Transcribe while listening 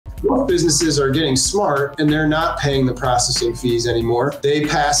Most businesses are getting smart and they're not paying the processing fees anymore. They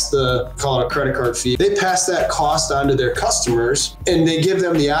pass call it a credit card fee. They pass that cost on to their customers and they give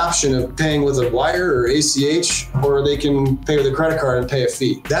them the option of paying with a wire or ACH, or they can pay with a credit card and pay a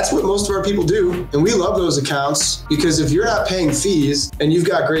fee. That's what most of our people do. And we love those accounts because if you're not paying fees and you've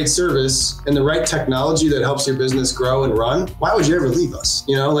got great service and the right technology that helps your business grow and run, why would you ever leave us?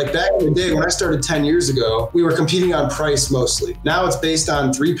 You know, like back in the day when I started 10 years ago, we were competing on price mostly. Now it's based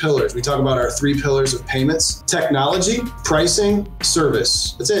on 3 pillars. We talk about our 3 pillars of payments: technology, pricing,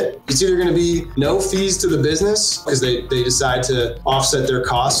 service. That's it. It's either going to be no fees to the business because they decide to offset their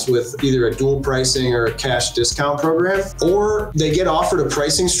costs with either a dual pricing or a cash discount program, or they get offered a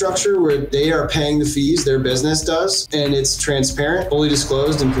pricing structure where they are paying the fees, their business does, and it's transparent, fully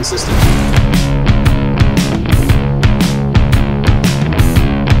disclosed, and consistent.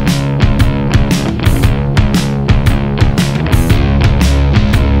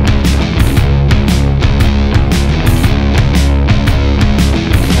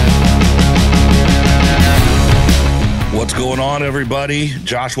 What's going on, everybody?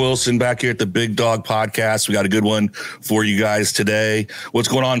 Josh Wilson back here at the Big Dog Podcast. We got a good one for you guys today. What's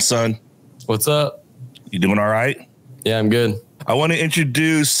going on, son? What's up? You doing all right? Yeah, I'm good. I want to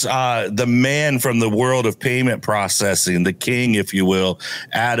introduce the man from the world of payment processing, the king, if you will,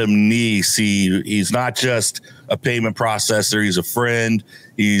 Adam Niec. He's not just a payment processor. He's a friend.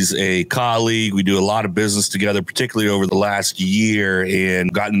 He's a colleague. We do a lot of business together, particularly over the last year,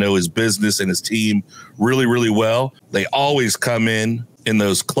 and got to know his business and his team really, really well. They always come in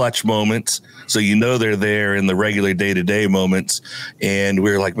those clutch moments. So you know they're there in the regular day-to-day moments. And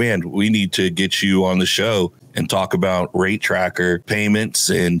we're like, man, we need to get you on the show and talk about rate tracker payments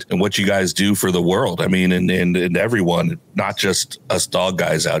and what you guys do for the world. I mean, and everyone, not just us dog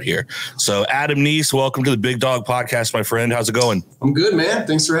guys out here. So Adam Niec, welcome to the Big Dog Podcast, my friend. How's it going? I'm good, man.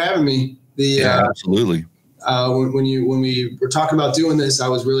 Thanks for having me. Absolutely. When we were talking about doing this, I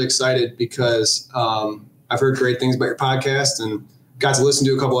was really excited because I've heard great things about your podcast and got to listen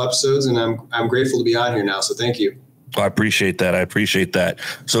to a couple episodes, and I'm grateful to be on here now. So thank you. I appreciate that.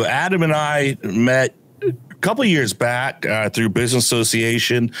 So Adam and I met a couple of years back through business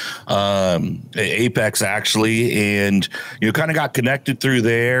association, Apex actually, and kind of got connected through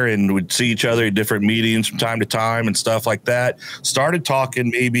there, and would see each other at different meetings from time to time and stuff like that. Started talking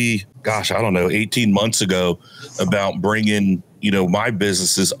maybe, 18 months ago about bringing my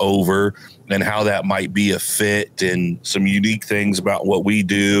businesses over and how that might be a fit, and some unique things about what we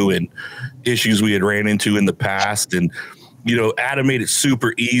do and issues we had ran into in the past. And Adam made it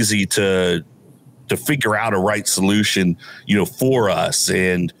super easy to figure out a right solution, for us.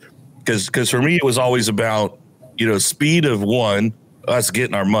 And because for me, it was always about, speed of one, us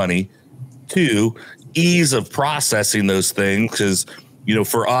getting our money, 2, ease of processing those things. Because,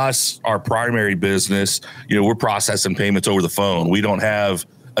 for us, our primary business, we're processing payments over the phone. We don't have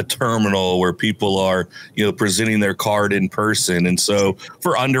a terminal where people are, presenting their card in person. And so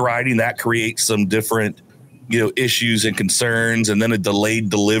for underwriting, that creates some different, issues and concerns. And then a delayed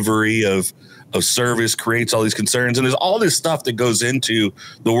delivery of service creates all these concerns. And there's all this stuff that goes into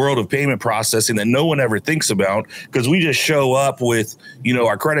the world of payment processing that no one ever thinks about, because we just show up with,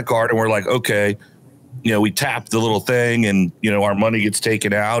 our credit card and we're like, okay, we tap the little thing and, our money gets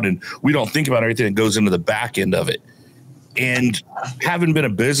taken out, and we don't think about everything that goes into the back end of it. And having been a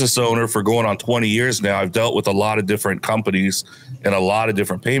business owner for going on 20 years now, I've dealt with a lot of different companies and a lot of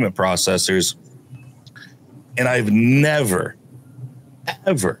different payment processors. And I've never,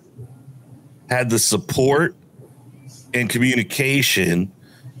 ever had the support and communication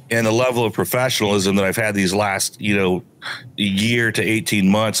and the level of professionalism that I've had these last, year to 18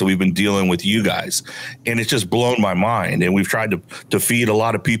 months that we've been dealing with you guys. And it's just blown my mind. And we've tried to feed a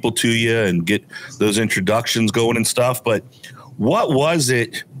lot of people to you and get those introductions going and stuff. But what was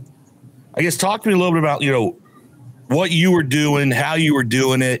it? I guess talk to me a little bit about, what you were doing, how you were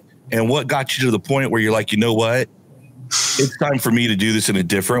doing it, and what got you to the point where you're like, you know what? It's time for me to do this in a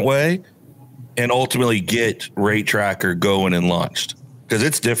different way and ultimately get Rate Tracker going and launched. Because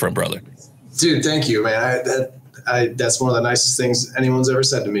it's different, brother. Dude, thank you, man. That's one of the nicest things anyone's ever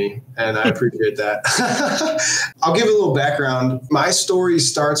said to me, and I appreciate that. I'll give you a little background. My story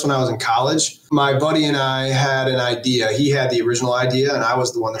starts when I was in college. My buddy and I had an idea. He had the original idea, and I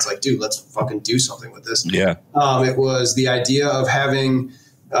was the one that's like, dude, let's fucking do something with this. Yeah. It was the idea of having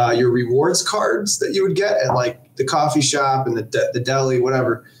your rewards cards that you would get at like the coffee shop and the deli,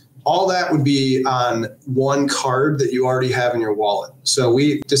 whatever. All that would be on one card that you already have in your wallet. So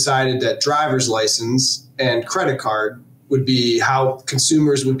we decided that driver's license and credit card would be how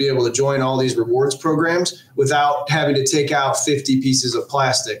consumers would be able to join all these rewards programs without having to take out 50 pieces of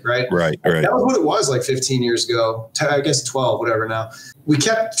plastic, right? Right. That was what it was like 15 years ago, I guess 12, whatever now. We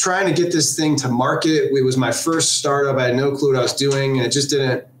kept trying to get this thing to market. It was my first startup. I had no clue what I was doing, and it just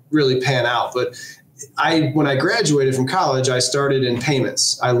didn't really pan out. But when I graduated from college, I started in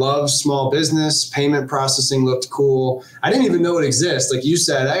payments. I loved small business. Payment processing looked cool. I didn't even know it exists. Like you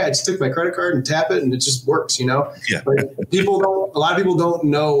said, I just took my credit card and tap it and it just works, you know? Yeah. Like a lot of people don't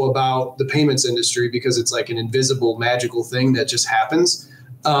know about the payments industry because it's like an invisible, magical thing that just happens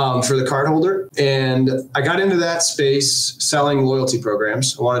for the cardholder. And I got into that space selling loyalty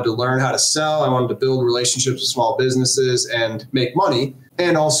programs. I wanted to learn how to sell. I wanted to build relationships with small businesses and make money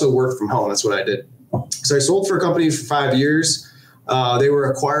and also work from home. That's what I did. So I sold for a company for 5 years. They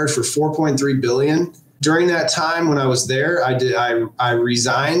were acquired for $4.3 billion. During that time when I was there, I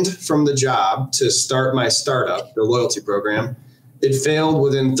resigned from the job to start my startup, the loyalty program. It failed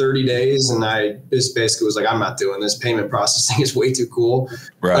within 30 days, and I just basically was like, I'm not doing this. Payment processing is way too cool.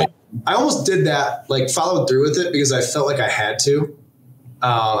 Right. I almost did that, like followed through with it because I felt like I had to.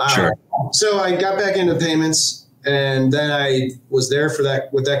 Sure. So I got back into payments, and then I was there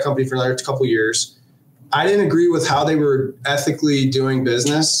with that company for another couple of years. I didn't agree with how they were ethically doing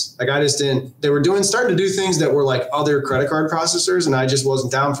business. Like I just didn't, they were starting to do things that were like other credit card processors. And I just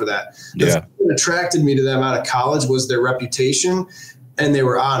wasn't down for that. The thing that attracted me to them out of college was their reputation, and they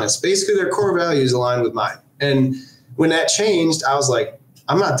were honest. Basically their core values aligned with mine. And when that changed, I was like,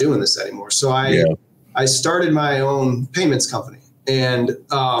 I'm not doing this anymore. So I started my own payments company, and,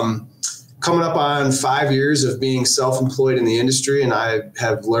 coming up on 5 years of being self-employed in the industry, and I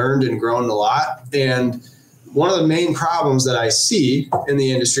have learned and grown a lot. And one of the main problems that I see in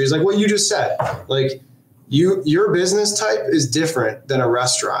the industry is like what you just said. Like your business type is different than a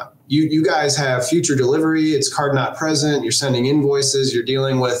restaurant. You guys have future delivery. It's card not present. You're sending invoices. You're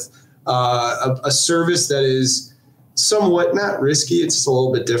dealing with a service that is somewhat not risky. It's just a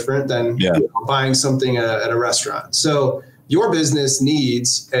little bit different than buying something at a restaurant. So your business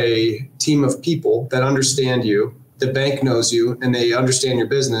needs a team of people that understand you. The bank knows you, and they understand your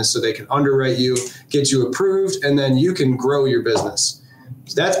business, so they can underwrite you, get you approved, and then you can grow your business.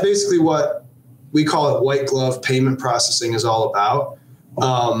 So that's basically what we call it. White glove payment processing is all about.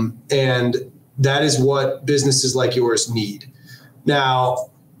 And that is what businesses like yours need. Now,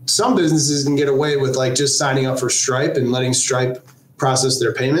 some businesses can get away with like just signing up for Stripe and letting Stripe process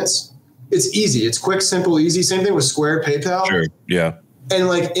their payments. It's easy. It's quick, simple, easy. Same thing with Square, PayPal. Sure. Yeah. And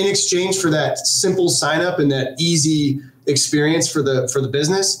like in exchange for that simple sign up and that easy experience for the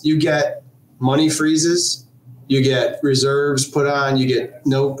business, you get money freezes, you get reserves put on, you get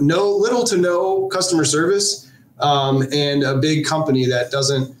little to no customer service, and a big company that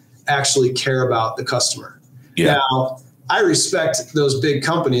doesn't actually care about the customer. Yeah. Now, I respect those big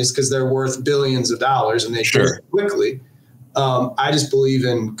companies because they're worth billions of dollars and they do it quickly. I just believe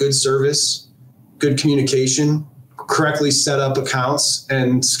in good service, good communication, correctly set up accounts,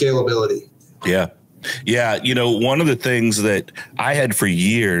 and scalability. Yeah. Yeah. You know, one of the things that I had for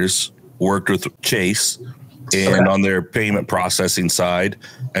years worked with Chase and on their payment processing side,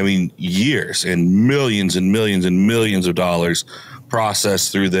 I mean, years and millions and millions and millions of dollars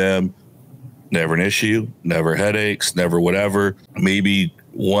processed through them. Never an issue, never headaches, never whatever. Maybe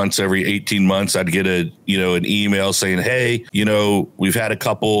once every 18 months, I'd get an email saying, hey, we've had a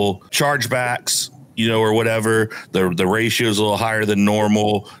couple chargebacks, or whatever. The ratio is a little higher than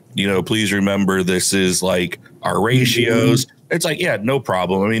normal. Please remember this is like our ratios. It's like, yeah, no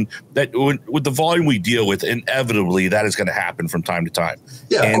problem. I mean, that with the volume we deal with, inevitably that is going to happen from time to time.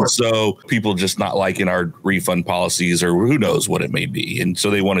 Yeah, and so people just not liking our refund policies or who knows what it may be. And so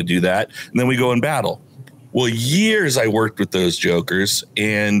they want to do that. And then we go and battle. Well, years I worked with those jokers,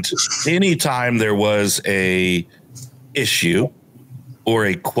 and anytime there was a issue or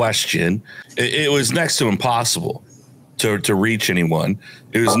a question, it was next to impossible to reach anyone.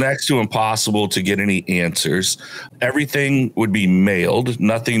 It was next to impossible to get any answers. Everything would be mailed.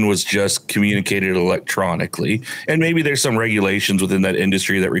 Nothing was just communicated electronically. And maybe there's some regulations within that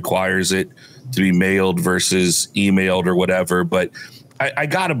industry that requires it to be mailed versus emailed or whatever. But I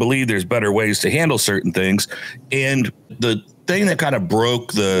got to believe there's better ways to handle certain things. And the thing that kind of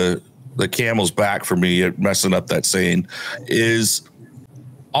broke the camel's back for me at messing up that saying is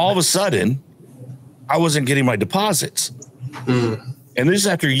all of a sudden I wasn't getting my deposits. And this is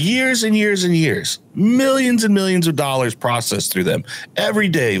after years and years and years, millions and millions of dollars processed through them every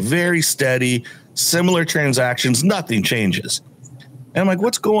day, very steady, similar transactions, nothing changes. And I'm like,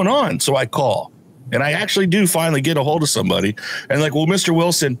 what's going on? So I call, and I actually do finally get a hold of somebody and like, well, Mr.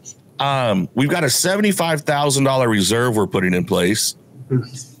 Wilson, we've got a $75,000 reserve we're putting in place.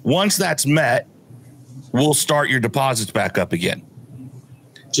 Once that's met, we'll start your deposits back up again.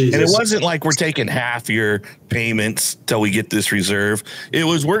 Jesus. And it wasn't like we're taking half your payments till we get this reserve. It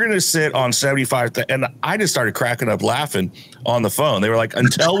was, we're going to sit on 75. And I just started cracking up laughing on the phone. They were like,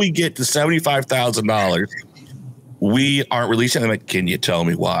 until we get to $75,000, we aren't releasing. I'm like, can you tell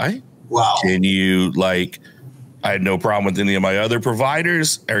me why? Wow. Can you, like, I had no problem with any of my other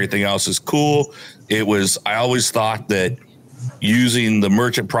providers. Everything else is cool. It was, I always thought that using the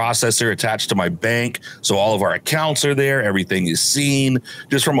merchant processor attached to my bank, so all of our accounts are there, everything is seen,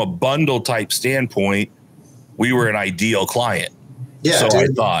 just from a bundle type standpoint, we were an ideal client. Yeah, so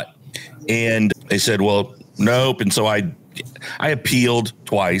dude. I thought, and they said, well, nope. And so I appealed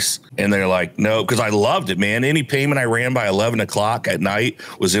twice, and they're like, no, because I loved it, man. Any payment I ran by 11 o'clock at night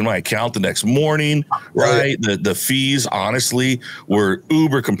was in my account the next morning, right? The fees, honestly, were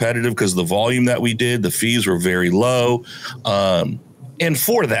uber competitive because the volume that we did, the fees were very low. And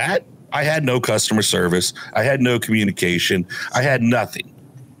for that, I had no customer service. I had no communication. I had nothing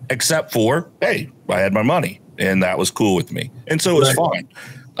except for, hey, I had my money, and that was cool with me. And so it was fine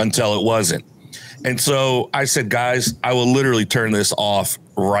until it wasn't. And so I said, guys, I will literally turn this off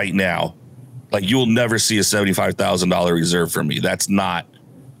right now. Like, you'll never see a $75,000 reserve from me. That's not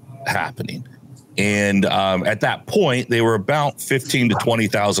happening. And at that point, they were about $15,000 to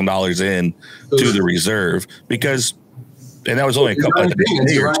 $20,000 in to the reserve because, and that was only a couple of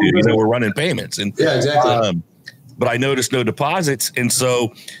days or two. You know, we're running payments, and yeah, exactly. But I noticed no deposits, and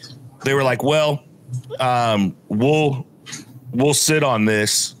so they were like, well, we'll sit on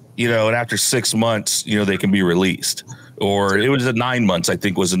this. You know, and after 6 months, you know, they can be released. Or it was 9 months, I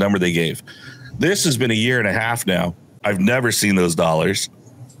think, was the number they gave. This has been a year and a half now. I've never seen those dollars.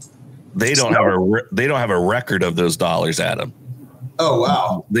 They don't have a record of those dollars, Adam. Oh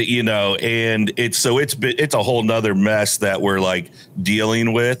wow. You know, and it's a whole nother mess that we're like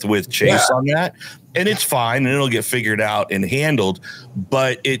dealing with Chase on that. And it's fine, and it'll get figured out and handled.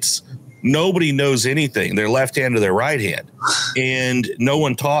 But it's, nobody knows anything. They're left hand to their right hand, and no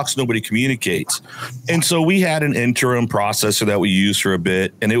one talks, nobody communicates. And so we had an interim processor that we used for a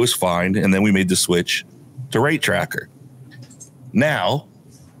bit, and it was fine. And then we made the switch to Rate Tracker. Now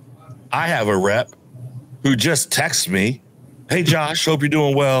I have a rep who just texts me, hey, Josh, hope you're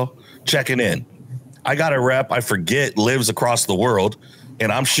doing well, checking in. I got a rep, I forget, lives across the world,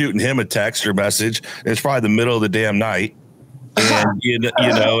 and I'm shooting him a text or message. It's probably the middle of the damn night. And you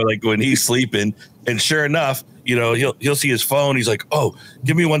know, like when he's sleeping, and sure enough, you know, he'll see his phone. He's like, "Oh,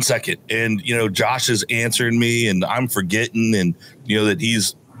 give me 1 second." And you know, Josh is answering me, and I'm forgetting, and you know that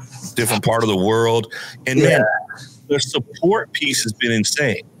he's a different part of the world. And man, the support piece has been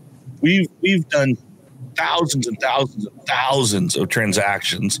insane. We've done thousands and thousands and thousands of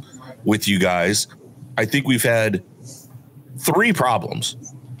transactions with you guys. I think we've had 3 problems.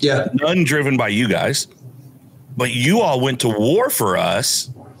 Yeah, none driven by you guys. But you all went to war for us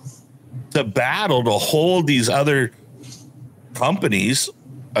to battle to hold these other companies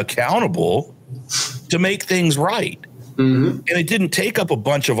accountable to make things right. Mm-hmm. And it didn't take up a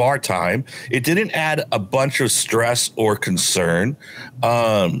bunch of our time. It didn't add a bunch of stress or concern.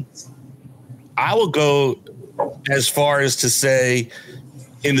 I will go as far as to say,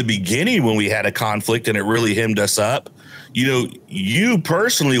 in the beginning when we had a conflict and it really hemmed us up, you know, you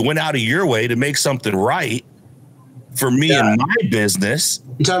personally went out of your way to make something right for me and my business.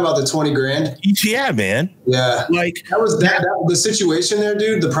 You talking about the 20 grand? Yeah, man. Yeah. Like that was the situation there,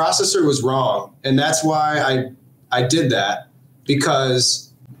 dude. The processor was wrong. And that's why I did that,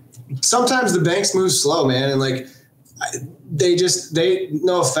 because sometimes the banks move slow, man. And like, they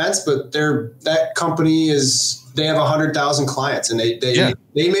no offense, but that company they have 100,000 clients, and they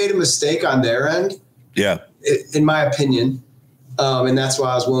made a mistake on their end. Yeah. In my opinion. And that's why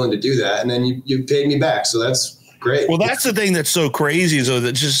I was willing to do that. And then you paid me back. So that's great. Well, that's the thing that's so crazy, though,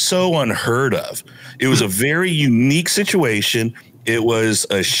 that's just so unheard of. It was a very unique situation. It was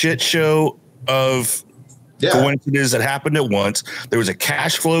a shit show of coincidences that happened at once. There was a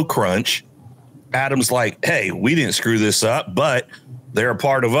cash flow crunch. Adam's like, hey, we didn't screw this up, but they're a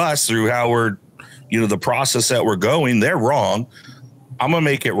part of us through how we're, you know, the process that we're going. They're wrong. I'm going to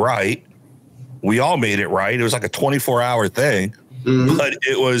make it right. We all made it right. It was like a 24-hour thing. Mm-hmm. But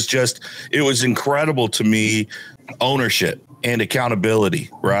it was incredible to me, ownership and accountability,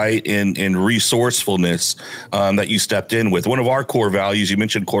 right? And resourcefulness that you stepped in with. One of our core values, you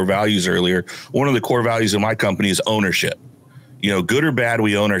mentioned core values earlier. One of the core values in my company is ownership. You know, good or bad,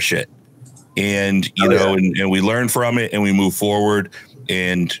 we own our shit. And, you know, and we learn from it, and we move forward,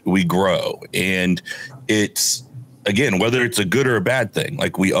 and we grow. And it's again, whether it's a good or a bad thing,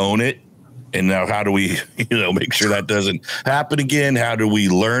 like we own it. And now how do we, make sure that doesn't happen again? How do we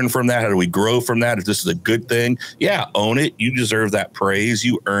learn from that? How do we grow from that? If this is a good thing, yeah, own it. You deserve that praise.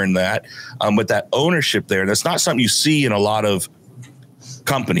 You earn that. But that ownership there, that's not something you see in a lot of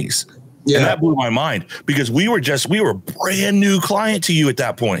companies. Yeah. And that blew my mind because we were a brand new client to you at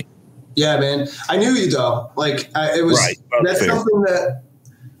that point. Yeah, man. I knew you though. It was, right. That's fair. Something that,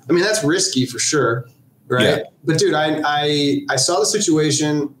 that's risky for sure. Right. Yeah. But dude, I saw the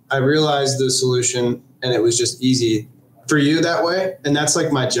situation, I realized the solution, and it was just easy for you that way. And that's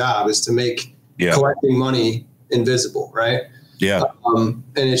like my job is to make collecting money invisible. Right. Yeah. And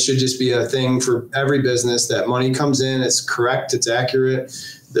it should just be a thing for every business that money comes in. It's correct. It's accurate.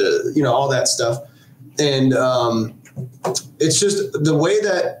 All that stuff. And it's just the way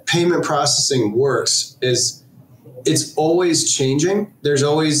that payment processing works is it's always changing. There's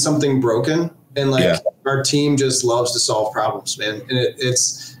always something broken. And our team just loves to solve problems, man. And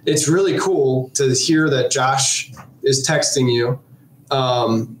it's really cool to hear that Josh is texting you,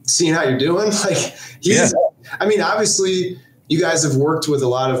 seeing how you're doing. Obviously you guys have worked with a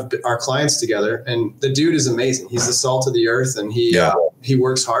lot of our clients together, and the dude is amazing. He's the salt of the earth, and he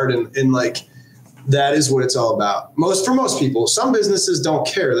works hard, and that is what it's all about. For most people, some businesses don't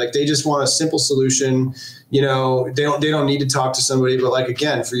care. They just want a simple solution. They don't need to talk to somebody, but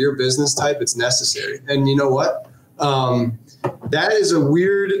again, for your business type, it's necessary. And you know what? That is a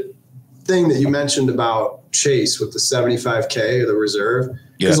weird thing that you mentioned about Chase with the 75K, the reserve.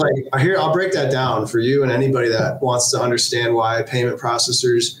 Because I'll break that down for you and anybody that wants to understand why payment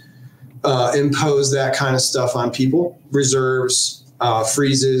processors impose that kind of stuff on people, reserves,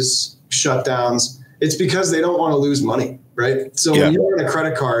 freezes, shutdowns. It's because they don't want to lose money, right? So when you run a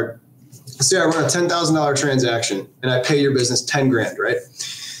credit card, say I run a $10,000 transaction and I pay your business 10 grand, right?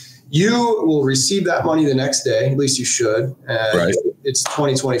 You will receive that money the next day. At least you should. Right. It's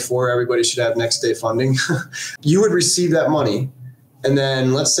 2024. Everybody should have next day funding. You would receive that money. And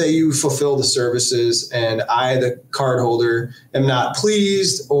then let's say you fulfill the services and I, the cardholder, am not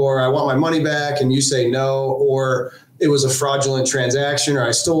pleased, or I want my money back and you say no, or it was a fraudulent transaction, or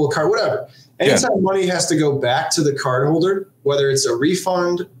I stole a card, whatever. Anytime money has to go back to the cardholder, whether it's a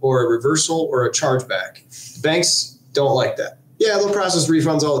refund or a reversal or a chargeback, banks don't like that. Yeah, they'll process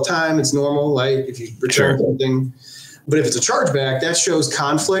refunds all the time. It's normal, if you return something. But if it's a chargeback, that shows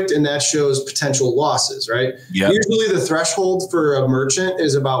conflict and that shows potential losses, right? Yep. Usually the threshold for a merchant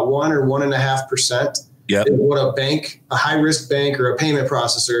is about 1 or 1.5%. Yep. What a high-risk bank or a payment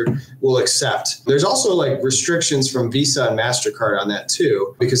processor will accept. There's also restrictions from Visa and MasterCard on that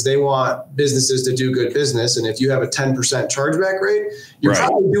too, because they want businesses to do good business. And if you have a 10% chargeback rate, you're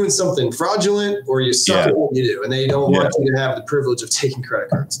probably doing something fraudulent or you suck at what you do. And they don't want you to have the privilege of taking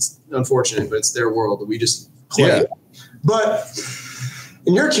credit cards. It's unfortunate, but it's their world. We just play it. But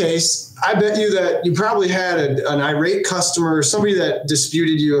in your case, I bet you that you probably had an irate customer or somebody that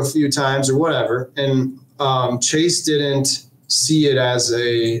disputed you a few times or whatever. And Chase didn't see it as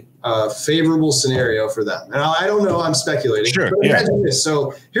a favorable scenario for them. And I don't know, I'm speculating. Sure. But imagine this.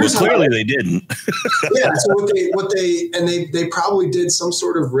 So here's clearly they didn't. So they probably did some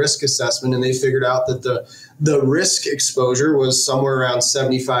sort of risk assessment, and they figured out that the risk exposure was somewhere around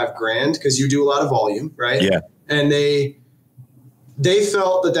 75 grand because you do a lot of volume, right? Yeah. And they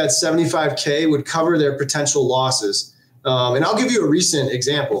felt that 75K would cover their potential losses. And I'll give you a recent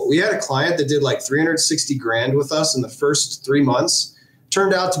example. We had a client that did 360 grand with us in the first 3 months.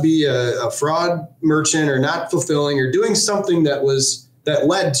 Turned out to be a fraud merchant or not fulfilling or doing something that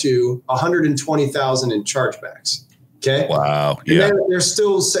led to 120,000 in chargebacks. Okay. Wow. And then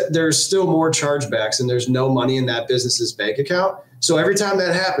there's still more chargebacks, and there's no money in that business's bank account. So every time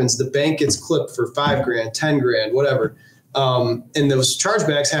that happens, the bank gets clipped for 5 grand, 10 grand, whatever. And those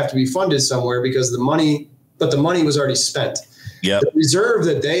chargebacks have to be funded somewhere because the money was already spent. Yeah. The reserve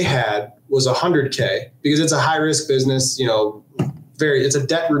that they had was 100K because it's a high risk business, it's a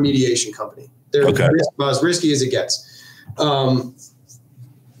debt remediation company. They're about as risky as it gets.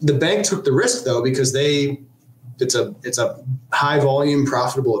 The bank took the risk though, because it's a high volume,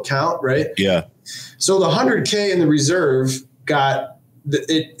 profitable account, right? Yeah. So the 100K in the reserve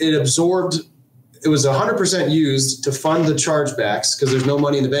it absorbed. It was 100% used to fund the chargebacks because there's no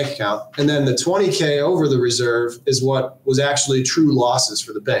money in the bank account. And then the 20K over the reserve is what was actually true losses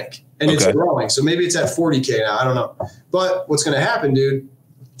for the bank. And it's growing. So maybe it's at 40K now. I don't know. But what's going to happen, dude,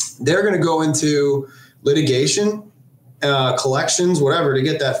 they're going to go into litigation, collections, whatever, to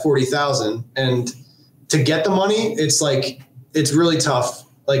get that 40,000. And to get the money, it's really tough.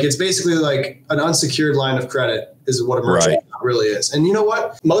 It's basically like an unsecured line of credit is what a merchant really is. And you know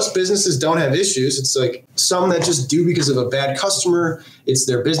what? Most businesses don't have issues. It's like some that just do because of a bad customer. It's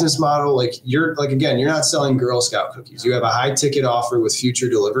their business model. Like you're not selling Girl Scout cookies. You have a high ticket offer with future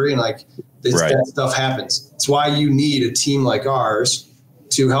delivery, and like that stuff happens. It's why you need a team like ours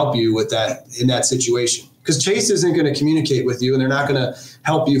to help you with that in that situation. Because Chase isn't going to communicate with you, and they're not going to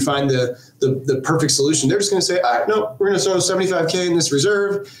help you find the perfect solution. They're just going to say, all right, no, we're going to throw $75K in this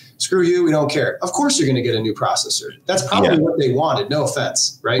reserve. Screw you. We don't care. Of course you're going to get a new processor. That's probably what they wanted. No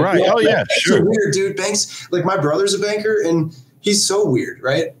offense. Right. Right. Yeah, oh yeah. That's sure. so weird, dude. Banks, like my brother's a banker and he's so weird.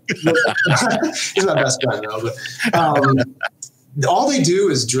 Right. He's my best friend though, but, all they do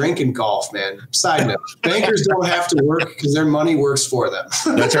is drink and golf, man. Side note, bankers don't have to work because their money works for them.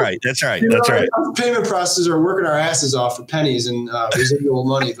 That's right. That's right. That's right. Payment processors are working our asses off for pennies and residual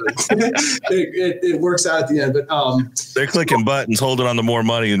money, but it works out at the end. But they're clicking buttons, holding on to more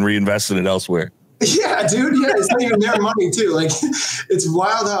money and reinvesting it elsewhere. Yeah, dude. Yeah, it's not even their money too. Like, it's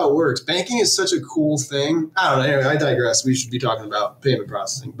wild how it works. Banking is such a cool thing. I don't know. Anyway, I digress. We should be talking about payment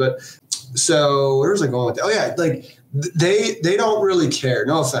processing. But so where was I going with that? Oh yeah, like. They don't really care.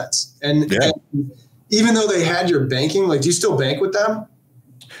 No offense. And even though they had your banking, like, do you still bank with them?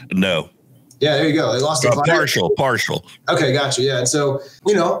 No. Yeah, there you go. They lost partial. Okay, gotcha. Yeah. And so,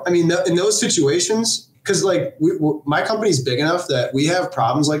 I mean, in those situations, because like my company's big enough that we have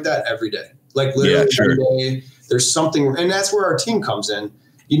problems like that every day. Like literally every day, there's something, and that's where our team comes in.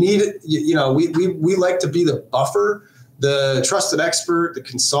 You need, we like to be the buffer, the trusted expert, the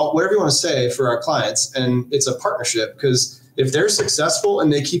consult, whatever you want to say for our clients. And it's a partnership because if they're successful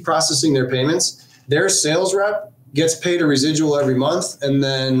and they keep processing their payments, their sales rep gets paid a residual every month. And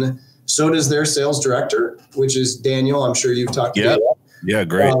then so does their sales director, which is Daniel. I'm sure you've talked to him. Yeah,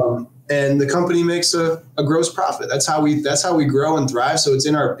 great. And the company makes a gross profit. That's how we grow and thrive. So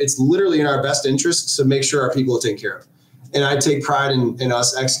it's literally in our best interest to make sure our people are taken care of. And I take pride in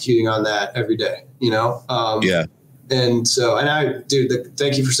us executing on that every day, And so,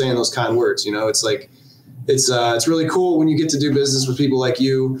 thank you for saying those kind words. It's like, it's really cool when you get to do business with people like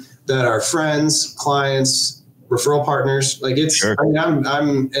you that are friends, clients, referral partners. Like Sure. I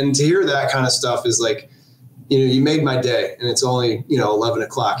mean, and to hear that kind of stuff is like, you made my day, and it's only, 11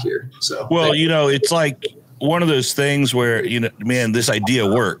 o'clock here. So, well, it's like one of those things where, man, this idea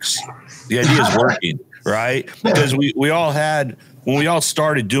works. The idea is working, right? Because we all had, when we all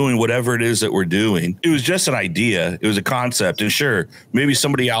started doing whatever it is that we're doing, it was just an idea. It was a concept. And sure, maybe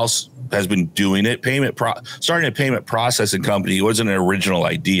somebody else has been doing it. Starting a payment processing company wasn't an original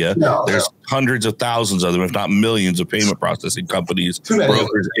idea. There's hundreds of thousands of them, if not millions of payment processing companies,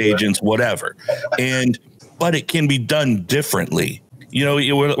 brokers, agents, whatever. But it can be done differently.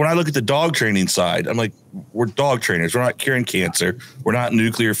 When I look at the dog training side, I'm like, we're dog trainers. We're not curing cancer. We're not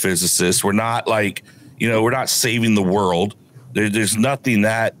nuclear physicists. We're not like, we're not saving the world. There's nothing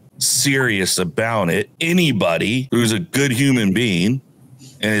that serious about it. Anybody who's a good human being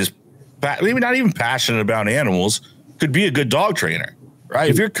and is maybe not even passionate about animals could be a good dog trainer, right?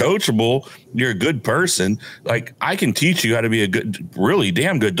 If you're coachable, you're a good person. Like, I can teach you how to be a good, really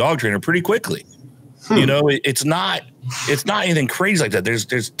damn good dog trainer pretty quickly. It's not anything crazy like that.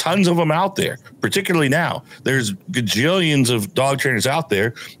 There's tons of them out there, particularly now. There's gajillions of dog trainers out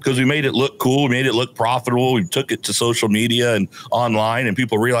there because we made it look cool. We made it look profitable. We took it to social media and online, and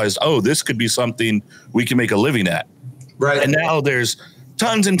people realized, oh, this could be something we can make a living at. Right. And now there's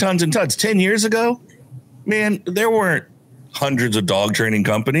tons and tons and tons. 10 years ago, man, there weren't hundreds of dog training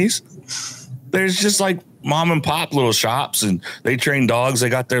companies. There's just like mom and pop little shops, and they train dogs. They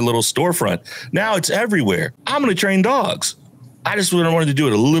got their little storefront. Now it's everywhere. I'm going to train dogs. I just wanted to do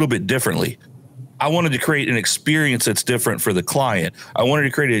it a little bit differently. I wanted to create an experience that's different for the client. I wanted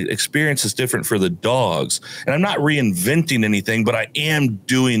to create an experience that's different for the dogs. And I'm not reinventing anything, but I am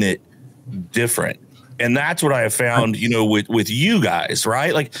doing it different. And that's what I have found, with you guys,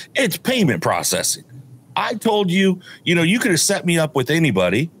 right? Like, it's payment processing. I told you, you could have set me up with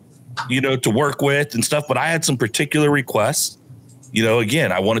anybody, to work with and stuff, but I had some particular requests.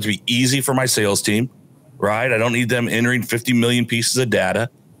 Again, I want it to be easy for my sales team, right? I don't need them entering 50 million pieces of data.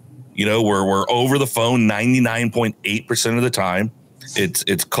 We're over the phone 99.8% of the time.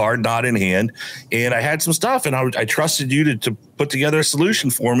 It's card not in hand. And I had some stuff, and I trusted you to put together a solution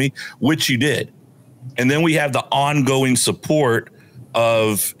for me, which you did. And then we have the ongoing support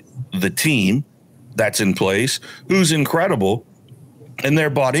of the team that's in place, who's incredible. And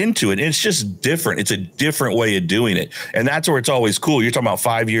they're bought into it. It's just different. It's a different way of doing it. And that's where it's always cool. You're talking about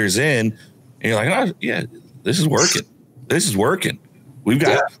 5 years in, and you're like, oh, yeah, this is working. This is working. We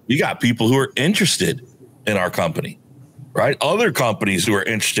got people who are interested in our company, right? Other companies who are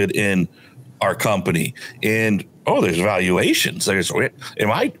interested in our company, and there's valuations. Shit,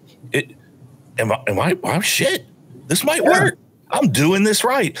 this might work. I'm doing this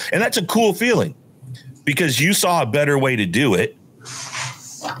right. And that's a cool feeling because you saw a better way to do it.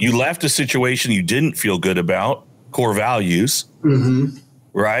 You left a situation you didn't feel good about, core values,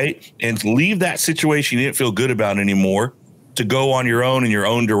 right? And leave that situation you didn't feel good about anymore to go on your own in your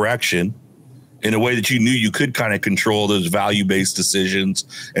own direction in a way that you knew you could kind of control those value-based decisions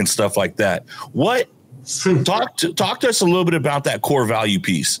and stuff like that. Talk to us a little bit about that core value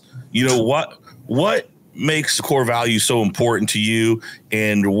piece. You know, what makes core value so important to you,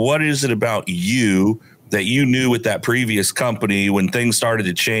 and what is it about you that you knew with that previous company when things started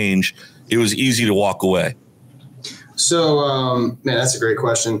to change, it was easy to walk away? So, man, that's a great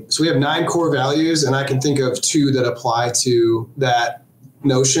question. So we have 9 core values, and I can think of 2 that apply to that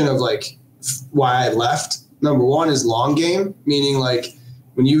notion of like why I left. Number 1 is long game, meaning like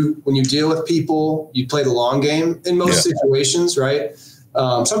when you deal with people, you play the long game in most situations, right?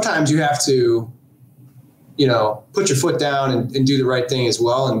 Sometimes you have to, put your foot down and do the right thing as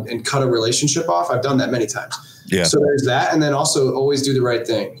well and cut a relationship off. I've done that many times. Yeah. So there's that. And then also always do the right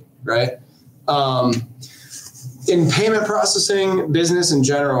thing, right? In payment processing, business in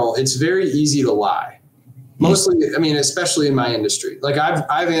general, it's very easy to lie. Mostly, especially in my industry. Like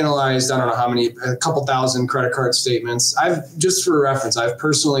I've analyzed, I don't know how many, a couple thousand credit card statements. Just for reference, I've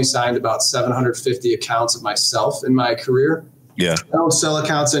personally signed about 750 accounts of myself in my career. Yeah. I don't sell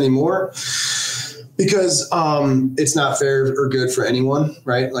accounts anymore because it's not fair or good for anyone,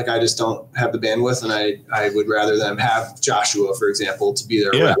 right? Like I just don't have the bandwidth, and I would rather them have Joshua, for example, to be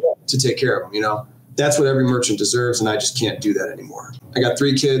there to take care of them, That's what every merchant deserves, and I just can't do that anymore. I got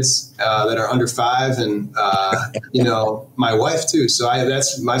 3 kids that are under 5, and my wife too. So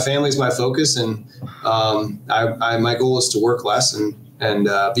my family's my focus, and my goal is to work less and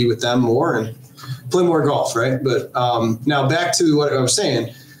be with them more and play more golf, right? But now back to what I was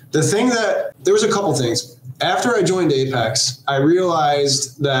saying. There was a couple things. After I joined Apex, I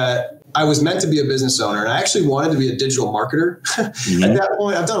realized that I was meant to be a business owner, and I actually wanted to be a digital marketer. At that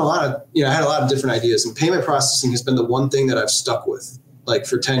point, I've done a lot of, I had a lot of different ideas, and payment processing has been the one thing that I've stuck with, like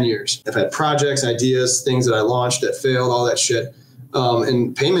for 10 years. I've had projects, ideas, things that I launched that failed, all that shit.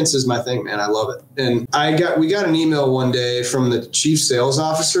 And payments is my thing, man. I love it. And we got an email one day from the chief sales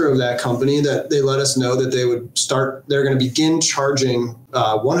officer of that company that they let us know that they're going to begin charging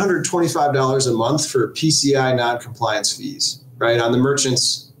 $125 a month for PCI non-compliance fees, right? On the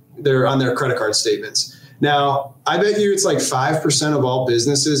merchants, they're on their credit card statements. Now, I bet you it's like 5% of all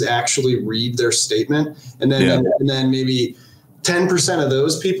businesses actually read their statement. And then maybe 10% of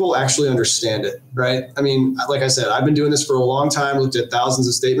those people actually understand it, right? I mean, like I said, I've been doing this for a long time, looked at thousands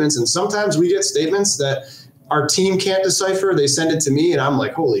of statements, and sometimes we get statements that our team can't decipher. They send it to me, and I'm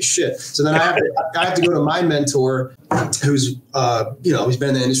like, holy shit. So then I have to go to my mentor, who's, he's been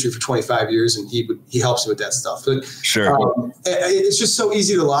in the industry for 25 years, and he helps me with that stuff. But sure, it's just so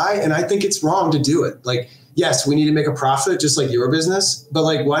easy to lie, and I think it's wrong to do it. Like, yes, we need to make a profit just like your business, but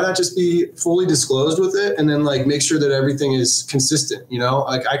like, why not just be fully disclosed with it and then like make sure that everything is consistent?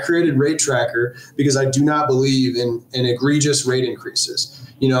 Like I created Rate Tracker because I do not believe in egregious rate increases.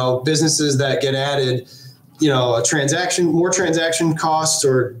 Businesses that get added, more transaction costs,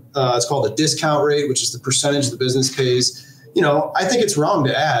 or it's called a discount rate, which is the percentage the business pays. I think it's wrong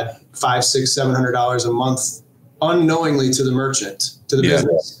to add $500, $600, $700 a month unknowingly to the merchant, to the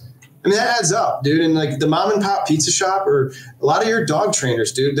business. I mean, that adds up, dude. And like the mom and pop pizza shop, or a lot of your dog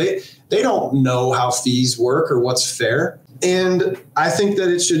trainers, dude, they don't know how fees work or what's fair. And I think that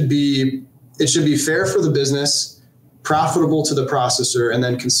it should be fair for the business, profitable to the processor, and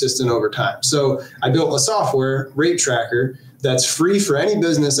then consistent over time. So I built a software, Rate Tracker, that's free for any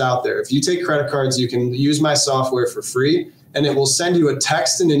business out there. If you take credit cards, you can use my software for free, and it will send you a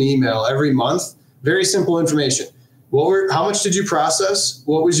text and an email every month. Very simple information. How much did you process?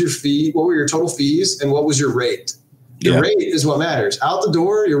 What was your fee? What were your total fees? And what was your rate? Your rate is what matters. Out the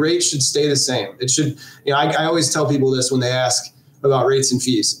door, your rate should stay the same. It should, I always tell people this when they ask about rates and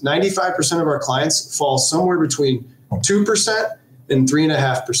fees. 95% of our clients fall somewhere between 2% and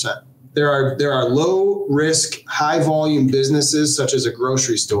 3.5%. There are low risk, high volume businesses, such as a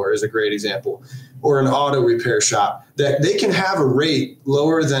grocery store is a great example, or an auto repair shop, that they can have a rate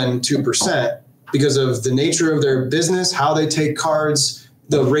lower than 2%. Because of the nature of their business, how they take cards,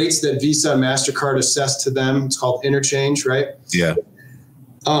 the rates that Visa and MasterCard assess to them. It's called interchange, right? Yeah.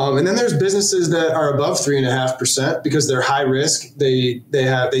 And then there's businesses that are above 3.5% because they're high risk. They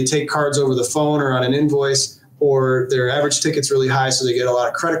take cards over the phone or on an invoice, or their average ticket's really high, so they get a lot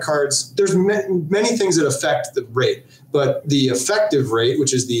of credit cards. There's many things that affect the rate, but the effective rate,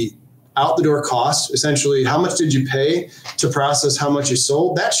 which is the out the door cost, essentially how much did you pay to process how much you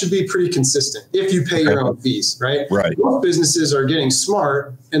sold, that should be pretty consistent if you pay your own fees, right? Right. Most businesses are getting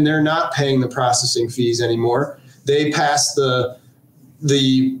smart and they're not paying the processing fees anymore. They pass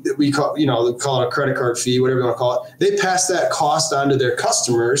we call it a credit card fee, whatever you want to call it. They pass that cost on to their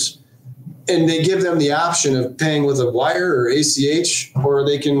customers, and they give them the option of paying with a wire or ACH, or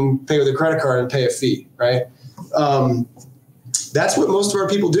they can pay with a credit card and pay a fee, right? That's what most of our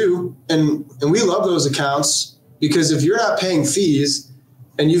people do. And we love those accounts, because if you're not paying fees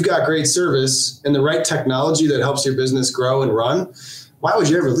and you've got great service and the right technology that helps your business grow and run, why would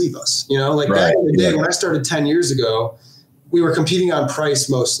you ever leave us? Back in the day when I started 10 years ago, we were competing on price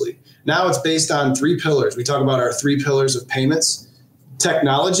mostly. Now it's based on 3 pillars. We talk about our 3 pillars of payments: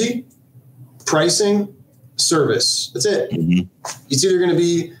 technology, pricing, service. That's it. Mm-hmm. It's either going to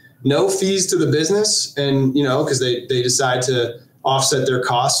be no fees to the business, and because they decide to offset their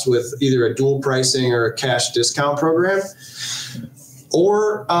costs with either a dual pricing or a cash discount program,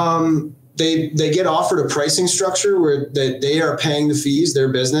 or they get offered a pricing structure where they are paying the fees, their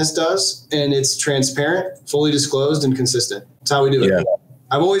business does, and it's transparent, fully disclosed, and consistent. That's how we do it. Yeah.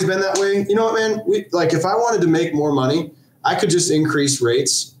 I've always been that way. You know what, man? If I wanted to make more money, I could just increase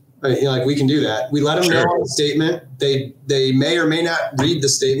rates. We can do that. We let them know on the statement. They may or may not read the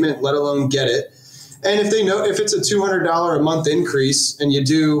statement, let alone get it. And if they know, if it's a $200 a month increase and you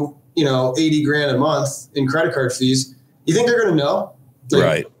do, $80,000 a month in credit card fees, you think they're going to know?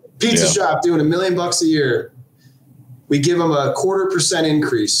 Right. Pizza shop doing $1 million a year. We give them a 0.25%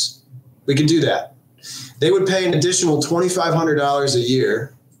 increase. We can do that. They would pay an additional $2,500 a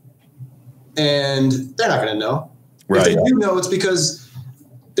year, and they're not going to know. Right. If they do know, it's because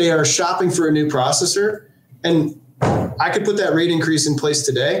they are shopping for a new processor, and I could put that rate increase in place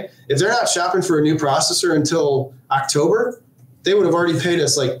today. If they're not shopping for a new processor until October, they would have already paid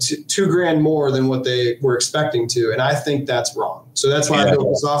us like $2,000 more than what they were expecting to. And I think that's wrong. So that's why I built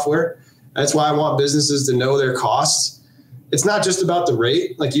the software. That's why I want businesses to know their costs. It's not just about the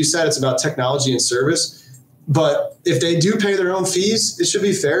rate. Like you said, it's about technology and service. But if they do pay their own fees, it should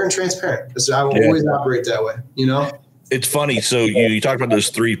be fair and transparent. So I will always operate that way, It's funny. So you talked about those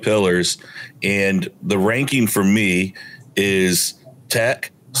 3 pillars, and the ranking for me is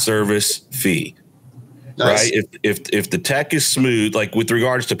tech, service, fee. Nice. Right. If the tech is smooth, like with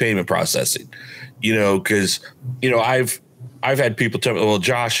regards to payment processing, because, I've had people tell me, well,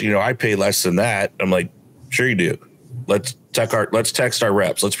 Josh, I pay less than that. I'm like, sure you do. Let's text our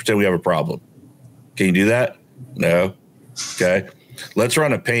reps. Let's pretend we have a problem. Can you do that? No. Okay. Let's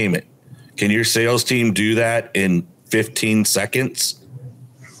run a payment. Can your sales team do that in 15 seconds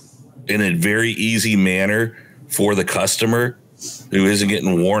in a very easy manner for the customer who isn't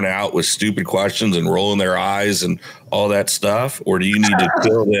getting worn out with stupid questions and rolling their eyes and all that stuff? Or do you need to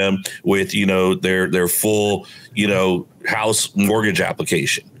kill them with, their full, house mortgage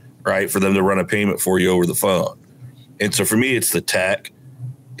application, right? For them to run a payment for you over the phone. And so for me, it's the tech,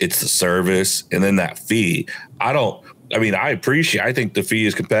 it's the service, and then that fee. I think the fee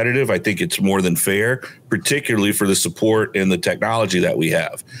is competitive. I think it's more than fair, particularly for the support and the technology that we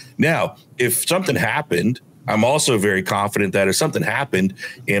have. Now, if something happened, I'm also very confident that if something happened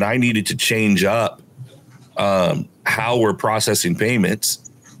and I needed to change up how we're processing payments,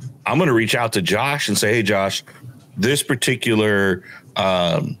 I'm going to reach out to Josh and say, hey, Josh, this particular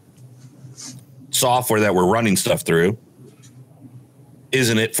software that we're running stuff through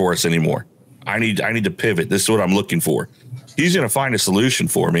isn't it for us anymore. I need to pivot. This is what I'm looking for. He's going to find a solution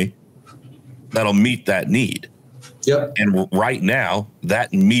for me that'll meet that need. Yep. And right now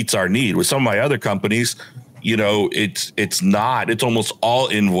that meets our need. With some of my other companies, it's not. It's almost all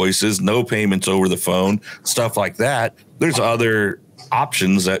invoices, no payments over the phone, stuff like that. There's other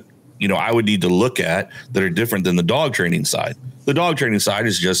options that, I would need to look at that are different than the dog training side. The dog training side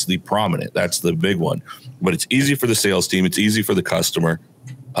is just the prominent. That's the big one. But it's easy for the sales team. It's easy for the customer.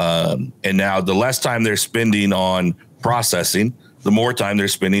 And now the less time they're spending on processing, the more time they're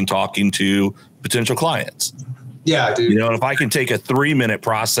spending talking to potential clients. Yeah, dude. If I can take a 3-minute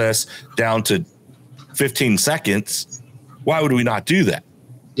process down to 15 seconds, why would we not do that?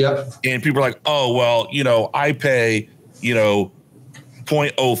 Yep. And people are like, oh, well, I pay,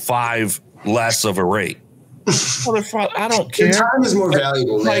 0.05 less of a rate. I don't care. Your time is more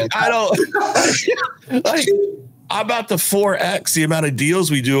valuable, man. I don't I'm about to 4x the amount of deals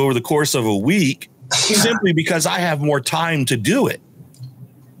we do over the course of a week simply because I have more time to do it.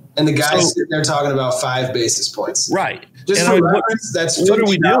 And the guy's sitting there talking about 5 basis points. Right. Just for reference, that's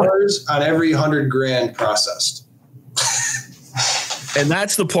 $50 on every $100,000 processed. And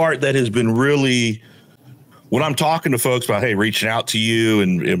that's the part that has been really when I'm talking to folks about, hey, reaching out to you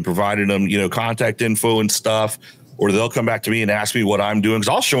and providing them, contact info and stuff, or they'll come back to me and ask me what I'm doing, because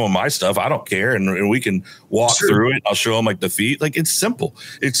I'll show them my stuff. I don't care. And we can walk through it. I'll show them like the feet. Like, it's simple.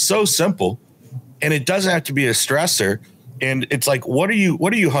 It's so simple. And it doesn't have to be a stressor. And it's like, what are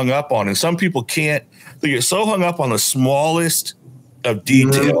you hung up on? And some people can't. They get so hung up on the smallest of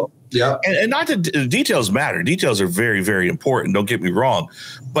detail. Mm-hmm. Yeah. And not that the details matter. Details are very, very important. Don't get me wrong.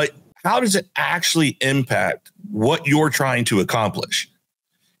 But how does it actually impact what you're trying to accomplish?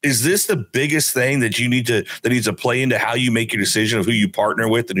 Is this the biggest thing that needs to play into how you make your decision of who you partner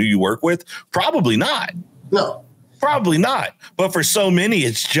with and who you work with? Probably not. No, probably not. But for so many,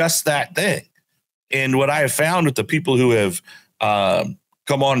 it's just that thing. And what I have found with the people who have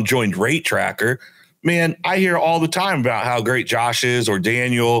come on and joined Rate Tracker, man, I hear all the time about how great Josh is, or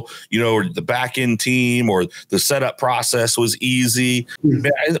Daniel, or the back end team, or the setup process was easy.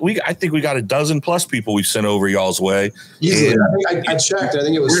 Man, I think we got a dozen plus people we've sent over y'all's way. Easily. I checked. I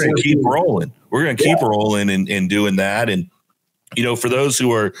think it was. We're going to keep rolling. We're going to keep rolling and doing that. And, for those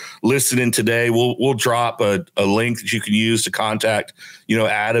who are listening today, we'll drop a link that you can use to contact,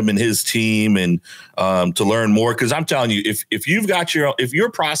 Adam and his team and to learn more. Because I'm telling you, if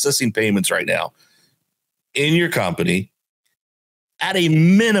you're processing payments right now in your company, at a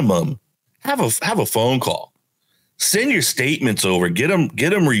minimum, have a phone call, send your statements over, get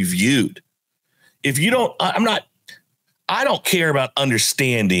them reviewed. If you don't, I don't care about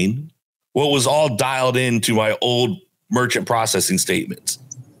understanding what was all dialed into my old merchant processing statements.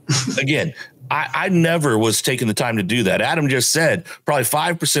 Again, I never was taking the time to do that. Adam just said probably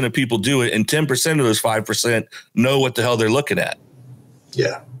 5% of people do it, and 10% of those 5% know what the hell they're looking at.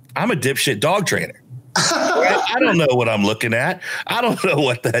 Yeah. I'm a dipshit dog trainer. I don't know what I'm looking at. I don't know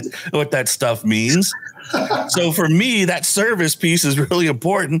what that stuff means. So for me, that service piece is really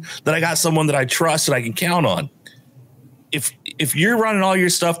important, that I got someone that I trust and I can count on. If you're running all your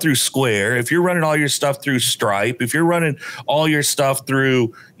stuff through Square, if you're running all your stuff through Stripe, if you're running all your stuff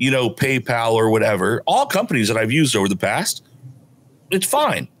through, PayPal or whatever, all companies that I've used over the past, it's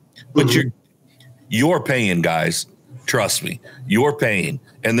fine. But you're paying, guys. Trust me, you're paying.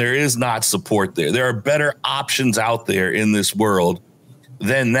 And there is not support there. There are better options out there in this world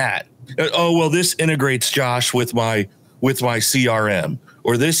than that. Oh, well, this integrates, Josh, with my CRM,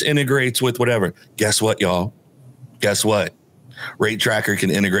 or this integrates with whatever. Guess what, y'all? Guess what? Rate Tracker can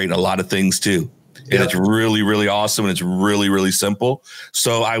integrate in a lot of things too. And it's really, really awesome. And it's really, really simple.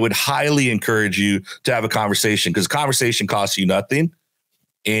 So I would highly encourage you to have a conversation, because conversation costs you nothing.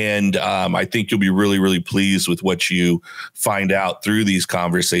 And I think you'll be really, really pleased with what you find out through these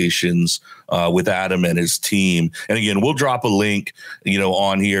conversations with Adam and his team. And again, we'll drop a link,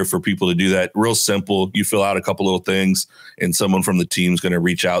 on here for people to do that. Real simple. You fill out a couple little things and someone from the team is going to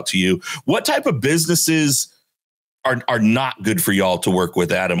reach out to you. What type of businesses are not good for y'all to work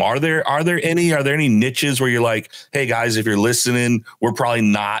with, Adam? Are there any niches where you're like, hey guys, if you're listening, we're probably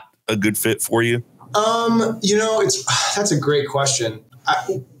not a good fit for you? That's a great question.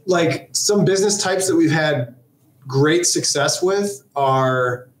 Like some business types that we've had great success with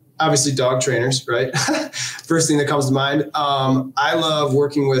are obviously dog trainers, right? First thing that comes to mind. I love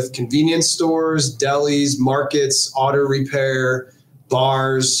working with convenience stores, delis, markets, auto repair,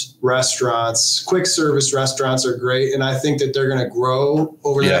 bars, restaurants. Quick service restaurants are great. And I think that they're going to grow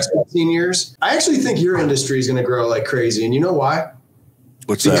over the next 15 years. I actually think your industry is going to grow like crazy. And you know why?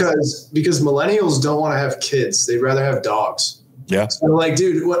 What's that? Because millennials don't want to have kids. They'd rather have dogs. Yeah. So like,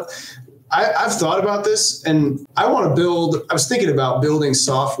 dude, I've thought about this, and I was thinking about building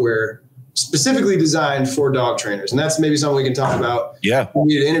software specifically designed for dog trainers. And that's maybe something we can talk about. Yeah.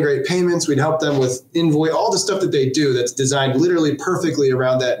 We'd integrate payments. We'd help them with invoice, all the stuff that they do that's designed literally perfectly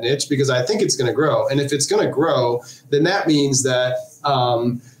around that niche, because I think it's going to grow. And if it's going to grow, then that means that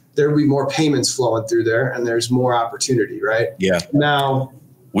there will be more payments flowing through there, and there's more opportunity, right? Yeah. Now,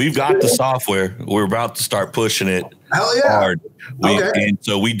 we've got the software. We're about to start pushing it hard. And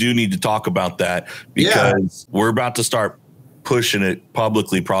so we do need to talk about that, because we're about to start pushing it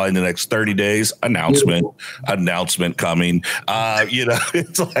publicly probably in the next 30 days. Announcement coming.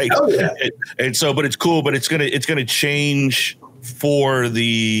 It's like, but it's cool, but it's gonna change for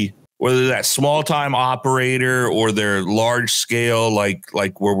whether that small time operator or their large scale, like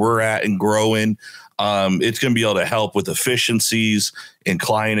where we're at and growing. It's going to be able to help with efficiencies and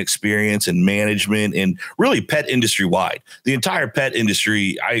client experience and management, and really pet industry wide. The entire pet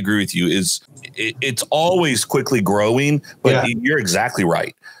industry, I agree with you, it's always quickly growing, but you're exactly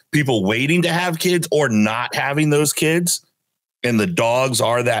right. People waiting to have kids or not having those kids, and the dogs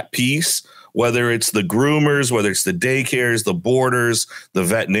are that piece, whether it's the groomers, whether it's the daycares, the boarders, the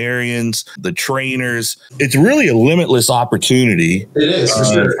veterinarians, the trainers. It's really a limitless opportunity. It is for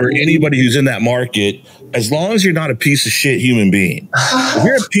sure. For anybody who's in that market, as long as you're not a piece of shit human being. If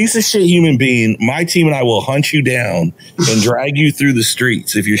you're a piece of shit human being, my team and I will hunt you down and drag you through the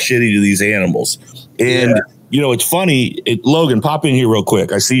streets if you're shitty to these animals. And, it's funny. Logan, pop in here real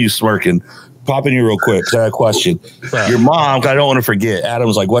quick. I see you smirking. Pop in here real quick. I got a question. Your mom, I don't want to forget.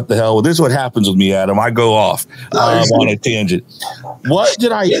 Adam's like, what the hell? Well, this is what happens with me, Adam. I go off on a tangent. What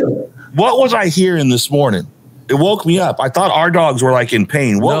was I hearing this morning? It woke me up. I thought our dogs were like in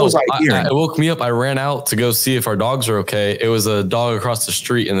pain. What was I hearing? It woke me up. I ran out to go see if our dogs are okay. It was a dog across the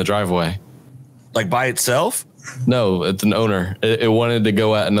street in the driveway. Like by itself? No, it's an owner. It wanted to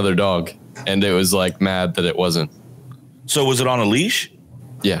go at another dog, and it was like mad that it wasn't. So was it on a leash?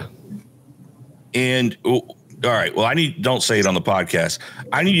 Yeah. And all right, well, don't say it on the podcast.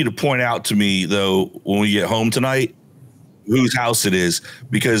 I need you to point out to me though, when we get home tonight, whose house it is,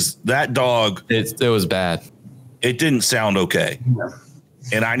 because that dog, it was bad. It didn't sound okay.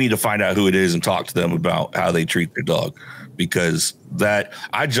 And I need to find out who it is and talk to them about how they treat their dog, because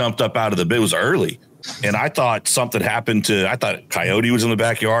I jumped up out of the bed. It was early. And I thought something happened I thought a coyote was in the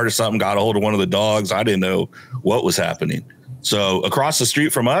backyard or something, got a hold of one of the dogs. I didn't know what was happening. So across the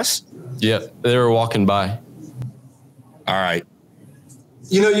street from us? Yeah, they were walking by. All right.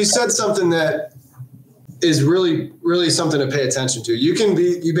 You said something that is really, really something to pay attention to. You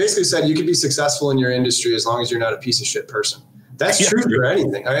basically said you can be successful in your industry as long as you're not a piece of shit person. That's true for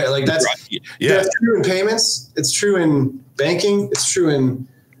anything. All right? Like that's true in payments. It's true in banking. It's true in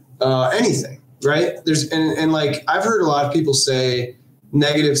anything, right? And like, I've heard a lot of people say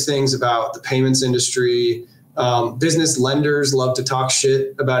negative things about the payments industry. Business lenders love to talk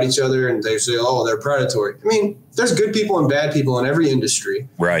shit about each other, and they say, oh, they're predatory. I mean, there's good people and bad people in every industry.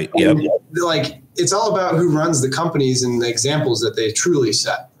 Right. Yeah. Like, it's all about who runs the companies and the examples that they truly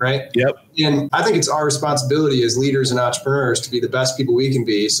set. Right. Yep. And I think it's our responsibility as leaders and entrepreneurs to be the best people we can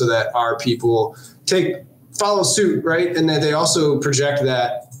be, so that our people follow suit. Right. And that they also project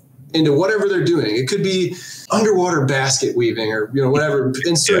that into whatever they're doing. It could be underwater basket weaving or, whatever,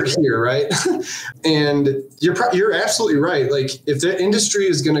 insert here. Right. And you're absolutely right. Like, if the industry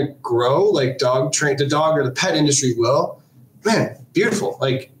is going to grow, like the dog or the pet industry will, man, beautiful.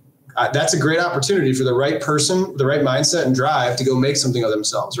 Like, that's a great opportunity for the right person, with the right mindset and drive to go make something of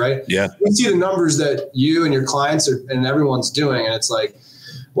themselves. Right. Yeah. You see the numbers that you and your clients and everyone's doing. And it's like,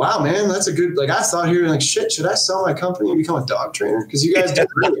 wow, man, that's a good, like, I thought here, like, shit, should I sell my company and become a dog trainer? Because you guys do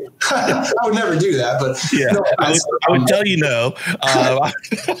great. I would never do that, but I would tell you no.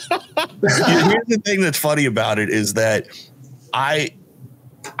 Here's the thing that's funny about it is that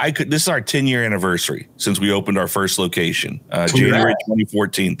this is our 10-year anniversary since we opened our first location, January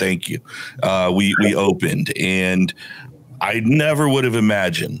 2014. Thank you. We opened, and I never would have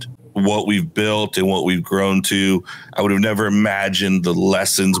imagined what we've built and what we've grown to. I would have never imagined the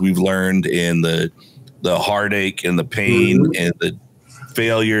lessons we've learned, and the heartache and the pain and the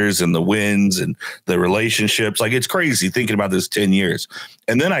failures and the wins and the relationships. Like, it's crazy thinking about this 10 years.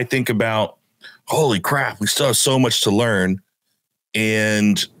 And then I think about, holy crap, we still have so much to learn.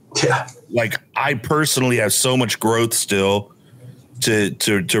 And like, I personally have so much growth still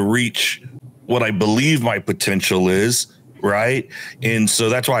to reach what I believe my potential is. Right. And so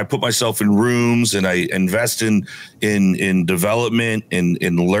that's why I put myself in rooms and I invest in development and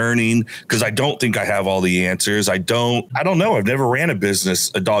in learning, because I don't think I have all the answers. I don't know. I've never ran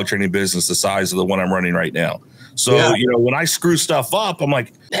a dog training business the size of the one I'm running right now. So, when I screw stuff up, I'm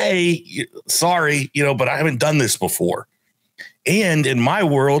like, hey, sorry, but I haven't done this before. And in my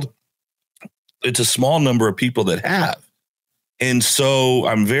world, it's a small number of people that have. And so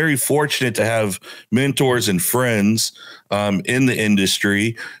I'm very fortunate to have mentors and friends in the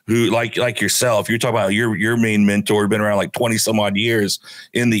industry who, like yourself, you're talking about your main mentor, been around like 20 some odd years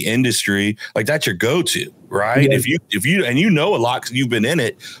in the industry. Like, that's your go-to, right? Yeah. If you a lot because you've been in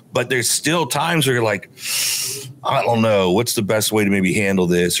it, but there's still times where you're like, I don't know, what's the best way to maybe handle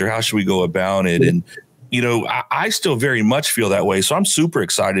this, or how should we go about it? And, I still very much feel that way. So I'm super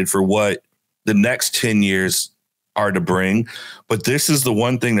excited for what the next 10 years are to bring. But this is the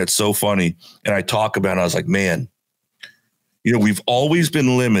one thing that's so funny. And I talk about it, I was like, man, we've always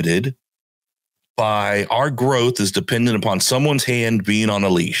been limited by our growth is dependent upon someone's hand being on a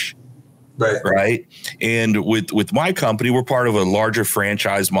leash. Right. And with my company, we're part of a larger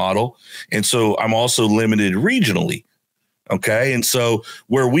franchise model. And so I'm also limited regionally. Okay. And so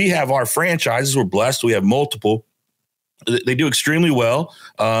where we have our franchises, we're blessed. We have multiple. They do extremely well.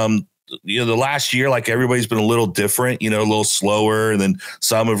 the last year, like everybody's been a little different, a little slower, and then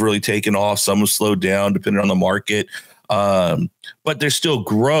some have really taken off, some have slowed down depending on the market. But there's still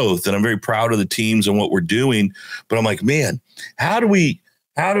growth, and I'm very proud of the teams and what we're doing. But I'm like, man, how do we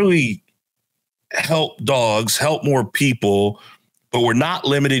help dogs, help more people, but we're not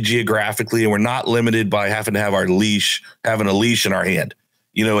limited geographically, and we're not limited by having to have having a leash in our hand,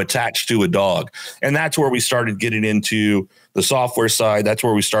 attached to a dog. And that's where we started getting into the software side. That's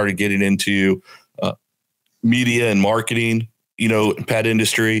where we started getting into media and marketing, pet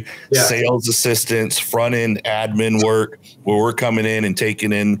industry, sales assistants, front end admin work, where we're coming in and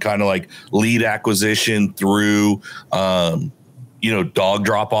taking in kind of like lead acquisition through, dog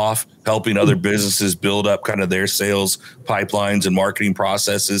drop off, helping other businesses build up kind of their sales pipelines and marketing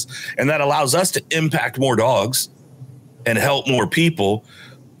processes. And that allows us to impact more dogs and help more people.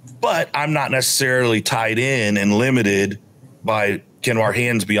 But I'm not necessarily tied in and limited by, can our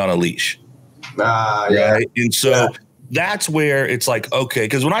hands be on a leash? Right. And so that's where it's like, okay,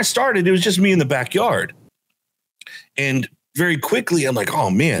 because when I started, it was just me in the backyard. And very quickly, I'm like, oh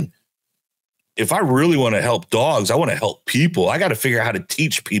man, if I really want to help dogs, I want to help people. I got to figure out how to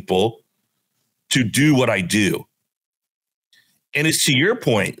teach people to do what I do. And it's to your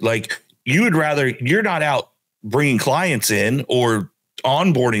point, like you're not out bringing clients in or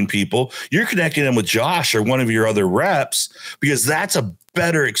onboarding people. You're connecting them with Josh or one of your other reps, because that's a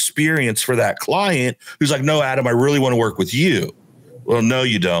better experience for that client who's like, no, Adam, I really want to work with you. Well, no,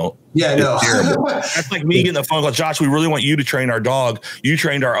 you don't. Yeah, no. That's like me getting the phone call. Josh, we really want you to train our dog. You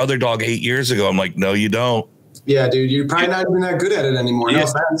trained our other dog 8 years ago. I'm like, no, you don't. Yeah, dude, you're probably not even that good at it anymore. No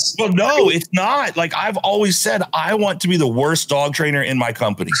offense. Well, no, it's not. Like I've always said, I want to be the worst dog trainer in my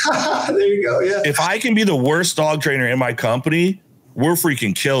company. There you go. Yeah. If I can be the worst dog trainer in my company, we're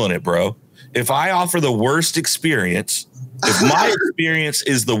freaking killing it, bro. If I offer the worst experience, if my experience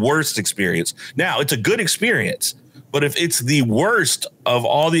is the worst experience, now it's a good experience, but if it's the worst of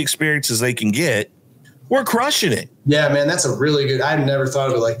all the experiences they can get, we're crushing it. Yeah, man, that's a really good, I've never thought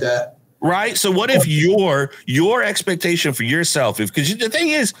of it like that. Right. So what if your expectation for yourself, because the thing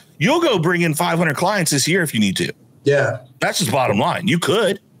is, you'll go bring in 500 clients this year if you need to. Yeah. That's just bottom line. You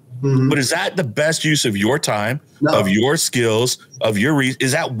could, but is that the best use of your time, of your skills, of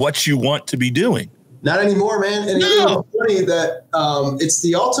is that what you want to be doing? Not anymore, man. And it's funny that it's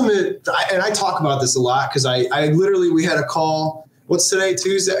the ultimate, and I talk about this a lot because I literally, we had a call, what's today,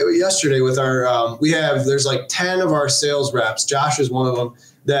 Tuesday, yesterday with our, there's like 10 of our sales reps. Josh is one of them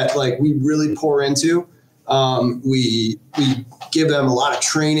that like we really pour into. We give them a lot of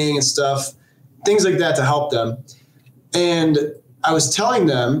training and stuff, things like that to help them. And I was telling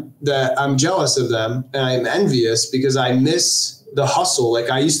them that I'm jealous of them and I'm envious because I miss the hustle. Like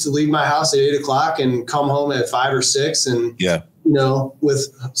I used to leave my house at 8:00 and come home at 5 or 6 and,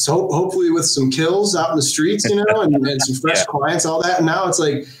 hopefully with some kills out in the streets, and some fresh clients, all that. And now it's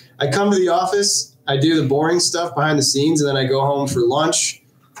like, I come to the office, I do the boring stuff behind the scenes, and then I go home for lunch,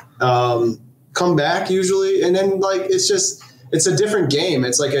 come back usually. And then like, it's a different game.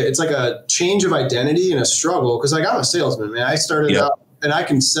 It's like a change of identity and a struggle. Cause like I'm a salesman, man. I started out and I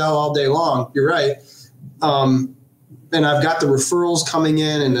can sell all day long. You're right. And I've got the referrals coming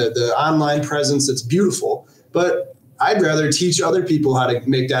in and the online presence. It's beautiful, but I'd rather teach other people how to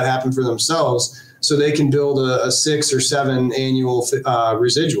make that happen for themselves so they can build a 6 or 7 annual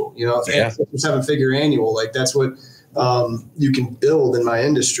residual, 6 or 7 figure annual. Like that's what you can build in my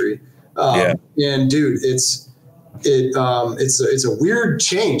industry. And dude, it's a weird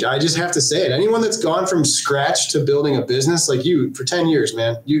change. I just have to say it. Anyone that's gone from scratch to building a business like you for 10 years,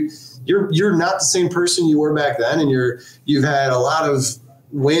 man, you're not the same person you were back then. And you've had a lot of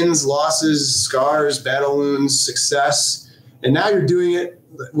wins, losses, scars, battle wounds, success. And now you're doing it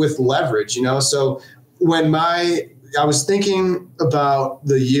with leverage, So when I was thinking about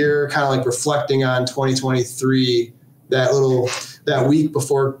the year, kind of like reflecting on 2023, that week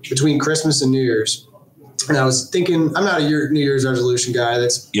between Christmas and New Year's. And I was thinking, I'm not a New Year's resolution guy.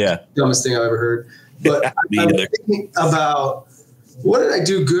 That's the dumbest thing I've ever heard. But I was thinking about what did I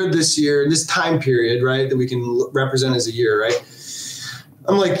do good this year in this time period, right, that we can represent as a year, right?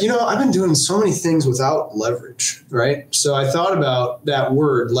 I'm like, I've been doing so many things without leverage, right? So I thought about that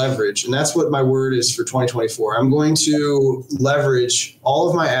word, leverage, and that's what my word is for 2024. I'm going to leverage all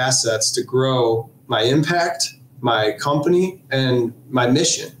of my assets to grow my impact, my company, and my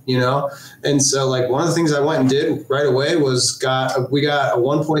mission, And so like one of the things I went and did right away was we got a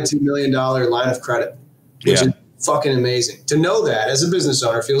 $1.2 million line of credit, which is fucking amazing. To know that as a business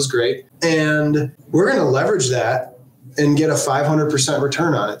owner feels great. And we're going to leverage that and get a 500%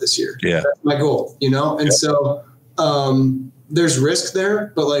 return on it this year. Yeah. That's my goal, And so there's risk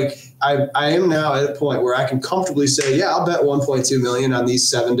there, but like I am now at a point where I can comfortably say, yeah, I'll bet 1.2 million on these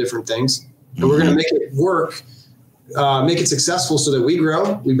 7 different things, and we're going to make it work, make it successful so that we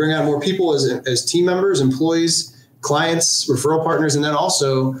grow, we bring on more people as team members, employees, clients, referral partners, and then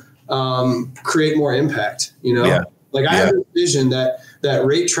also create more impact. You know, like I have a vision that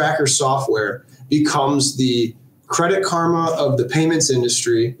rate tracker software becomes the Credit Karma of the payments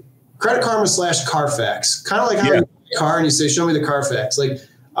industry. Credit Karma / Carfax, kind of like how you buy a car and you say, show me the Carfax. Like,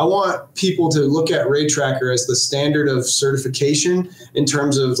 I want people to look at Rate Tracker as the standard of certification in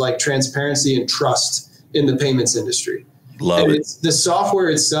terms of like transparency and trust in the payments industry. Love it. The software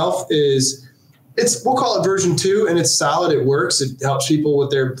itself we'll call it version 2, and it's solid. It works. It helps people with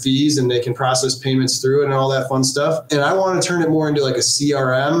their fees, and they can process payments through it and all that fun stuff. And I want to turn it more into like a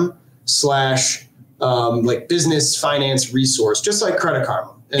CRM / like business finance resource, just like Credit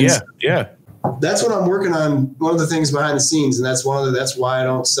Karma. And that's what I'm working on. One of the things behind the scenes, and that's why I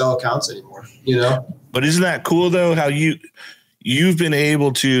don't sell accounts anymore. You know. But isn't that cool though? How you've been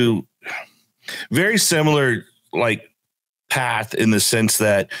able to very similar like path in the sense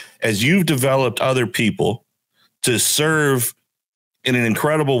that as you've developed other people to serve in an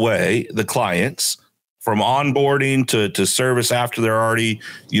incredible way the clients, from onboarding to service after they're already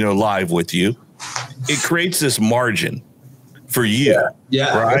live with you, it creates this margin for you.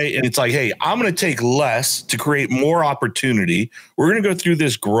 Right. And it's like, hey, I'm going to take less to create more opportunity. We're going to go through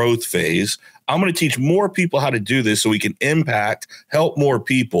this growth phase. I'm going to teach more people how to do this so we can help more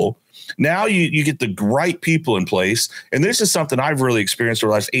people. Now you get the right people in place. And this is something I've really experienced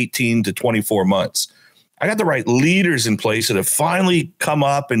over the last 18 to 24 months. I got the right leaders in place that have finally come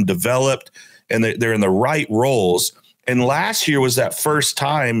up and developed, and they're in the right roles. And last year was that first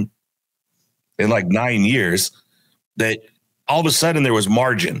time in like 9 years that all of a sudden there was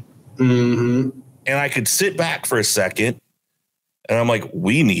margin. And I could sit back for a second and I'm like,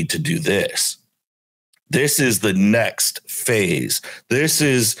 we need to do this. This is the next phase. This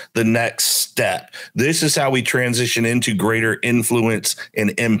is the next step. This is how we transition into greater influence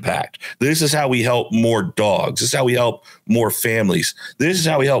and impact. This is how we help more dogs. This is how we help more families. This is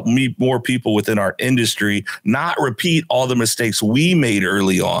how we help meet more people within our industry, not repeat all the mistakes we made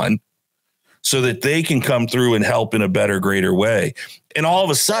early on, so that they can come through and help in a better, greater way. And all of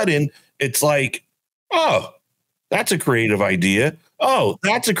a sudden, it's like, oh, that's a creative idea. Oh,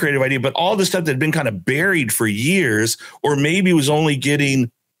 that's a creative idea. But all the stuff that had been kind of buried for years, or maybe was only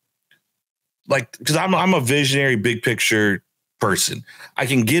getting like, because I'm a visionary, big picture person. I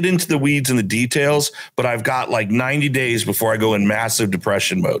can get into the weeds and the details, but I've got like 90 days before I go in massive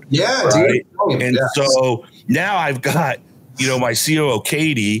depression mode. Yeah, right? Dude. And so now I've got, my COO,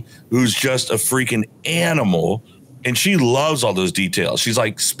 Katie, who's just a freaking animal, and she loves all those details. She's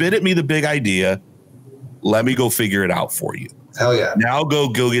like, spit at me the big idea. Let me go figure it out for you. Hell yeah. Now go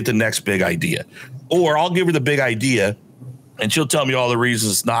get the next big idea. Or I'll give her the big idea, and she'll tell me all the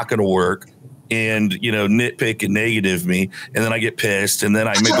reasons it's not going to work, and, nitpick and negative me. And then I get pissed, and then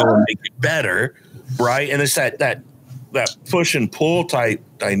I go and make it better. Right. And it's that push and pull type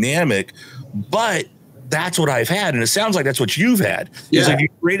dynamic. But that's what I've had. And it sounds like that's what you've had. Is like you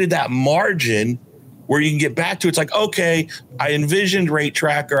created that margin where you can get back to, it's like, okay, I envisioned Rate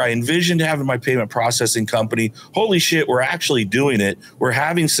Tracker. I envisioned having my payment processing company. Holy shit, we're actually doing it. We're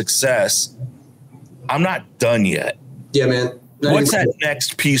having success. I'm not done yet. Yeah, man. What's that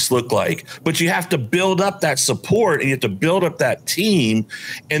next piece look like? But you have to build up that support, and you have to build up that team.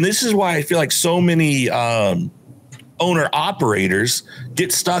 And this is why I feel like so many owner operators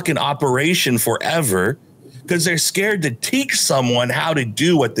get stuck in operation forever, because they're scared to teach someone how to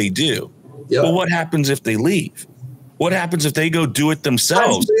do what they do. Yep. Well, what happens if they leave? What happens if they go do it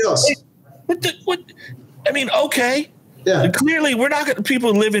themselves? Okay. Yeah. Clearly, we're not going to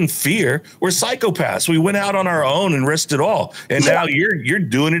people live in fear. We're psychopaths. We went out on our own and risked it all. And now you're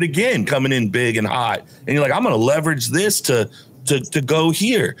doing it again, coming in big and hot. And you're like, I'm going to leverage this to go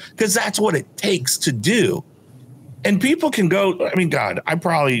here, because that's what it takes to do. And people can go, God,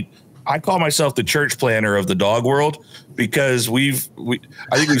 I call myself the church planner of the dog world, because I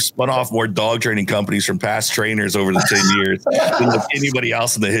think we've spun off more dog training companies from past trainers over the 10 years than anybody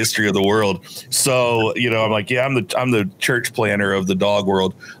else in the history of the world. So, I'm like, I'm the church planner of the dog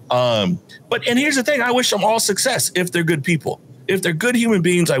world. And here's the thing. I wish them all success if they're good people. If they're good human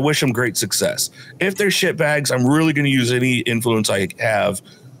beings, I wish them great success. If they're shitbags, I'm really going to use any influence I have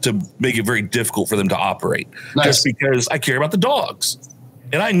to make it very difficult for them to operate. Nice. Just because I care about the dogs.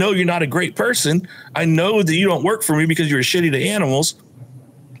 And I know you're not a great person. I know that you don't work for me because you're shitty to animals.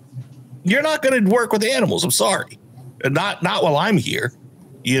 You're not going to work with animals. I'm sorry. Not while I'm here.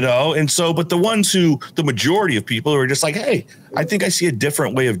 And so, but the ones the majority of people who are just like, hey, I think I see a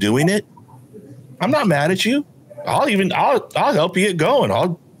different way of doing it. I'm not mad at you. I'll help you get going.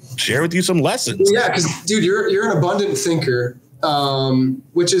 I'll share with you some lessons. Yeah. Cause dude, you're an abundant thinker,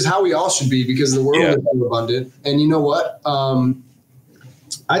 which is how we all should be, because the world is abundant. And you know what?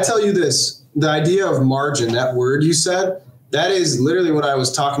 I tell you this, the idea of margin, that word you said, that is literally what I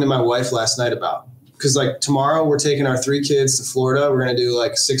was talking to my wife last night about. Because like tomorrow we're taking our 3 kids to Florida. We're going to do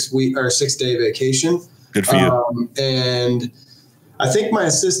like 6-day vacation. Good for you. And I think my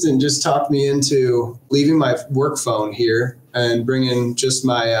assistant just talked me into leaving my work phone here and bringing just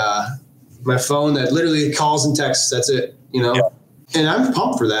my my phone that literally calls and texts. That's it, And I'm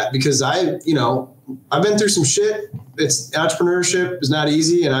pumped for that because I've been through some shit. It's entrepreneurship is not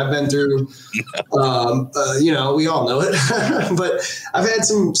easy, and I've been through, we all know it. But I've had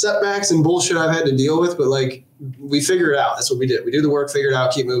some setbacks and bullshit I've had to deal with. But like, we figure it out. That's what we did. We do the work, figure it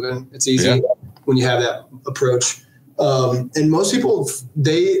out, keep moving. It's easy when you have that approach. And most people,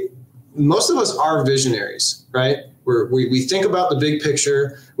 most of us are visionaries, right? We think about the big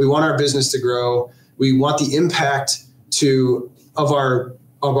picture. We want our business to grow. We want the impact of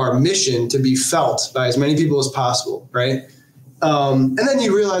our mission to be felt by as many people as possible, right? And then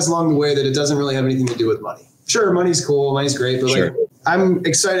you realize along the way that it doesn't really have anything to do with money. Sure, money's cool, money's great, but like I'm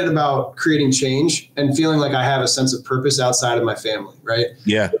excited about creating change and feeling like I have a sense of purpose outside of my family, right?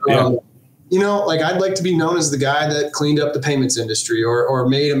 Yeah. Like I'd like to be known as the guy that cleaned up the payments industry or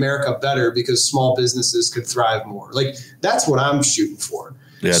made America better because small businesses could thrive more. Like that's what I'm shooting for.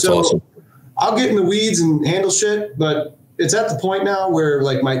 Yeah, that's awesome. I'll get in the weeds and handle shit, but it's at the point now where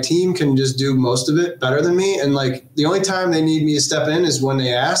like my team can just do most of it better than me. And like the only time they need me to step in is when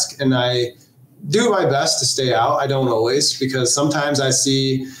they ask, and I do my best to stay out. I don't always, because sometimes I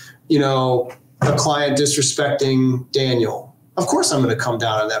see, a client disrespecting Daniel. Of course I'm going to come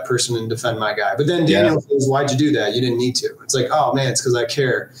down on that person and defend my guy. But then Daniel says, why'd you do that? You didn't need to. It's like, oh man, it's because I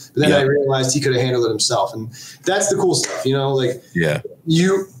care. But then I realized he could have handled it himself. And that's the cool stuff,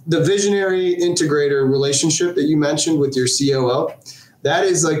 the visionary integrator relationship that you mentioned with your COO, that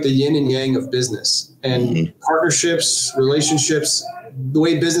is like the yin and yang of business and partnerships, relationships, the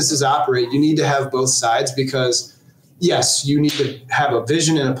way businesses operate. You need to have both sides because yes, you need to have a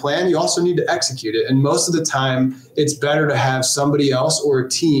vision and a plan. You also need to execute it. And most of the time, it's better to have somebody else or a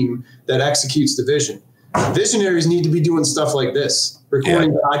team that executes the vision. Visionaries need to be doing stuff like this,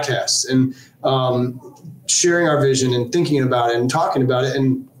 recording podcasts and sharing our vision and thinking about it and talking about it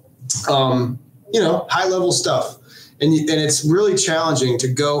and, high level stuff. And it's really challenging to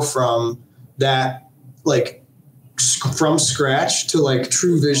go from that, like from scratch to like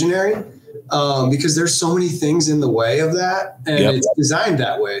true visionary. Because there's so many things in the way of that, and it's designed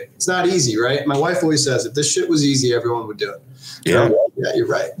that way. It's not easy, right? My wife always says, if this shit was easy, everyone would do it. Yeah, you're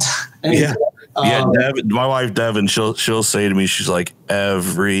right. Anyway, Devin, my wife Devin, she'll say to me, she's like,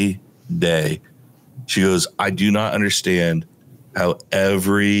 every day, she goes, I do not understand how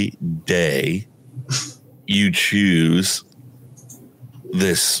every day you choose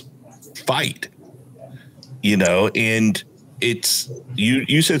this fight, and it's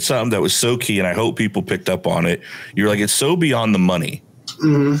you said something that was so key, and I hope people picked up on it. You're like, it's so beyond the money,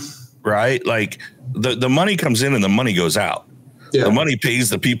 right? Like the money comes in and the money goes out. Yeah. The money pays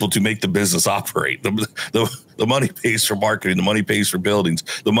the people to make the business operate. The money pays for marketing. The money pays for buildings.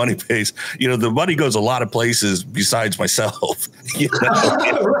 The money pays, the money goes a lot of places besides myself,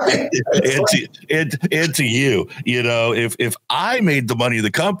 right. and to you, if I made the money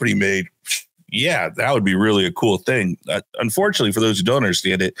the company made, yeah, that would be really a cool thing. Unfortunately, for those who don't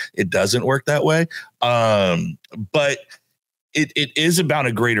understand it, it doesn't work that way. But it is about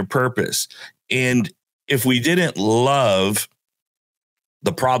a greater purpose. And if we didn't love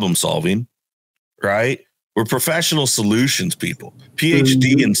the problem solving, right? We're professional solutions people,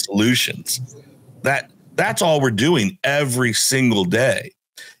 PhD in solutions. That's all we're doing every single day.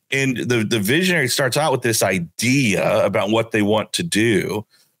 And the visionary starts out with this idea about what they want to do.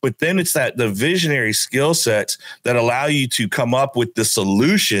 But then it's the visionary skill sets that allow you to come up with the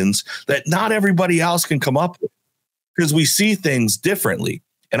solutions that not everybody else can come up with, because we see things differently.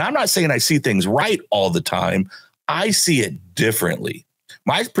 And I'm not saying I see things right all the time. I see it differently.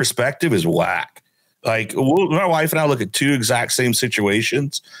 My perspective is whack. Like my wife and I look at 2 exact same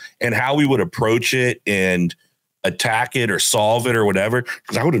situations and how we would approach it and attack it or solve it or whatever,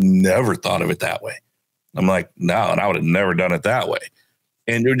 because I would have never thought of it that way. I'm like, no, and I would have never done it that way.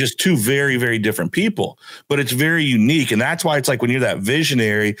 And they're just 2 very, very different people, but it's very unique. And that's why it's like when you're that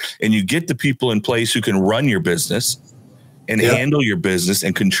visionary and you get the people in place who can run your business, and handle your business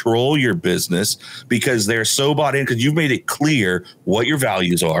and control your business, because they're so bought in, because you've made it clear what your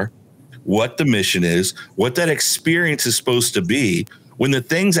values are, what the mission is, what that experience is supposed to be. When the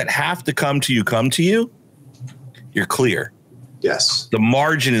things that have to come to you, you're clear. Yes. The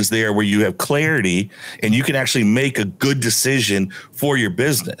margin is there where you have clarity and you can actually make a good decision for your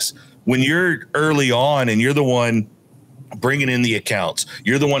business. When you're early on and you're the one bringing in the accounts,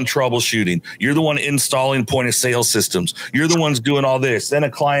 you're the one troubleshooting, you're the one installing point of sale systems, you're the ones doing all this. Then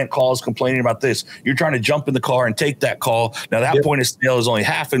a client calls complaining about this. You're trying to jump in the car and take that call. Now that point of sale is only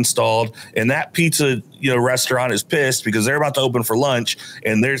half installed, and that pizza restaurant is pissed because they're about to open for lunch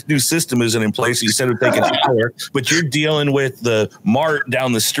and their new system isn't in place. You said of taking a shower, but you're dealing with the mart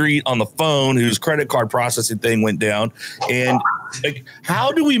down the street on the phone whose credit card processing thing went down. And like,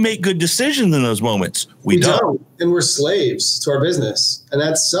 how do we make good decisions in those moments? We don't. And we're slaves to our business, and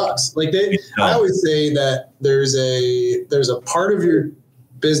that sucks. Like I always say that there's a part of your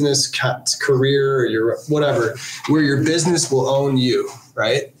business career or your whatever where your business will own you,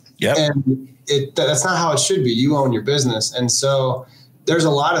 right? Yep. And that's not how it should be. You own your business, and so there's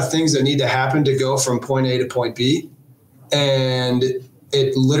a lot of things that need to happen to go from point A to point B. And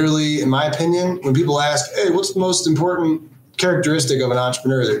it literally, in my opinion, when people ask, "Hey, what's the most important characteristic of an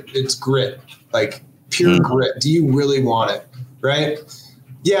entrepreneur?" It's grit, like pure grit. Do you really want it? Right?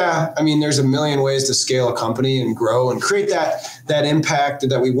 Yeah. I mean, there's a million ways to scale a company and grow and create that impact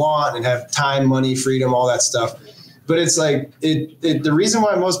that we want and have time, money, freedom, all that stuff. But it's like the reason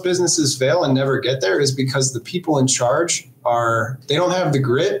why most businesses fail and never get there is because the people in charge they don't have the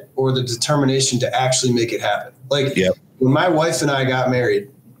grit or the determination to actually make it happen. Like when my wife and I got married,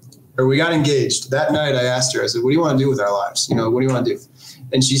 or we got engaged, that night I asked her, I said, "What do you want to do with our lives? What do you want to do?"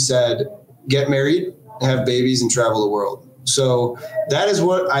 And she said, "Get married, have babies, and travel the world." So that is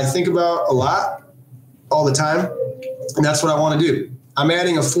what I think about a lot, all the time. And that's what I want to do. I'm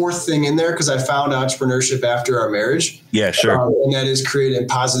adding a fourth thing in there because I found entrepreneurship after our marriage. Yeah, sure. And that is creating a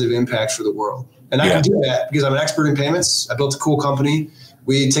positive impact for the world. And I can do that because I'm an expert in payments. I built a cool company.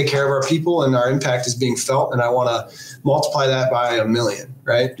 We take care of our people and our impact is being felt. And I want to multiply that by 1 million,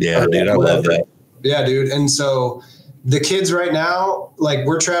 right? Yeah, dude, I love that. Yeah, dude. And so the kids right now, like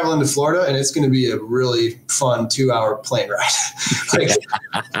we're traveling to Florida and it's going to be a really fun 2-hour plane ride. Like,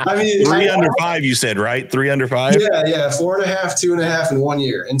 I mean, 3 under 5, you said, right? 3 under 5? Yeah. 4.5, 2.5 in 1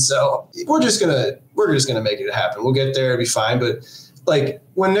 year. And so we're just going to make it happen. We'll get there. It'll be fine. But like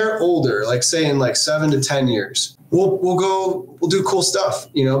when they're older, like say in like 7 to 10 years, we'll do cool stuff.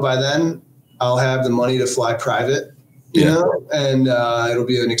 By then I'll have the money to fly private, you know, and it'll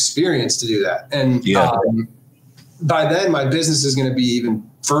be an experience to do that. And, by then my business is going to be even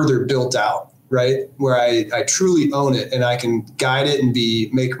further built out, right? Where I truly own it and I can guide it and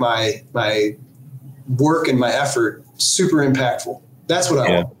make my work and my effort super impactful. That's what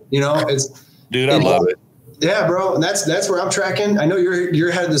I want. Dude, I love it. Yeah, bro. And that's where I'm tracking. I know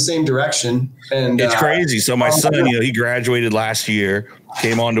you're headed the same direction. And it's crazy. So my son, he graduated last year,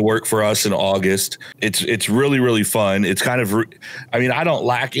 came on to work for us in August. It's really, really fun. It's kind of, I don't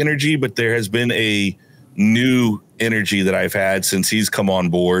lack energy, but there has been a new energy that I've had since he's come on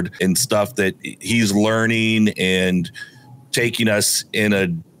board and stuff that he's learning and taking us in a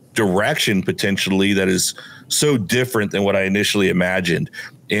direction potentially that is so different than what I initially imagined.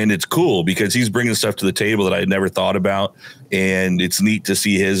 And it's cool because he's bringing stuff to the table that I had never thought about. And it's neat to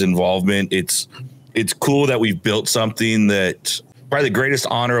see his involvement. It's cool that we've built something that probably the greatest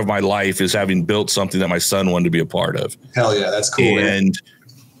honor of my life is having built something that my son wanted to be a part of. Hell yeah. That's cool. And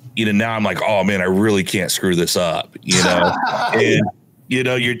now I'm like, oh man, I really can't screw this up, and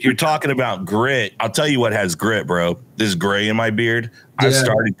you're talking about grit. I'll tell you what has grit, bro. This gray in my beard. Yeah. I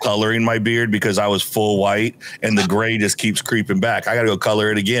started coloring my beard because I was full white and the gray just keeps creeping back. I got to go color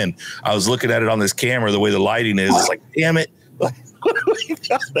it again. I was looking at it on this camera, the way the lighting is. It's like, damn it.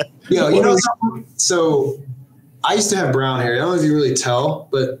 So I used to have brown hair. I don't know if you really tell,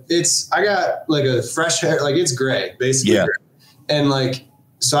 but I got like a fresh hair, like it's gray, basically. Yeah. Gray. And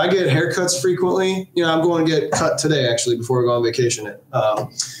so I get haircuts frequently. I'm going to get cut today, actually, before we go on vacation.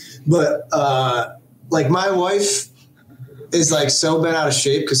 But my wife is like so bent out of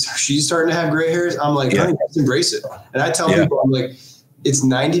shape because she's starting to have gray hairs. I'm like, honey, let's embrace it. And I tell people, I'm like, it's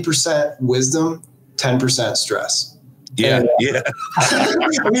 90% wisdom, 10% stress. Yeah. And,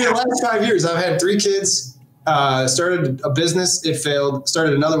 the last 5 years, I've had 3 kids. Started a business, it failed.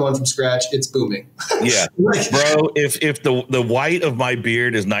 Started another one from scratch, it's booming. Yeah, bro. If the white of my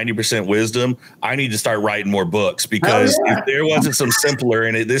beard is 90% wisdom, I need to start writing more books because if there wasn't some simpler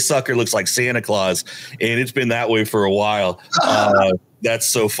in it, this sucker looks like Santa Claus, and it's been that way for a while. That's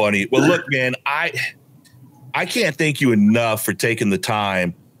so funny. Well, look, man, I can't thank you enough for taking the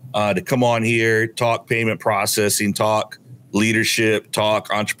time to come on here, talk payment processing, talk leadership, talk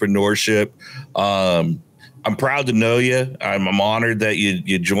entrepreneurship. I'm proud to know you. I'm honored that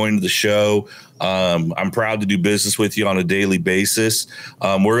you joined the show. I'm proud to do business with you on a daily basis.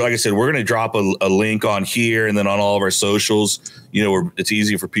 Like I said, we're going to drop a link on here and then on all of our socials. It's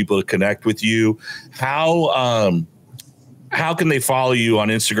easier for people to connect with you. How can they follow you on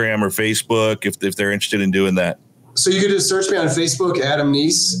Instagram or Facebook if they're interested in doing that? So you could just search me on Facebook, Adam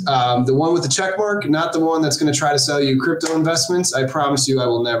Niec, the one with the check mark, not the one that's going to try to sell you crypto investments. I promise you I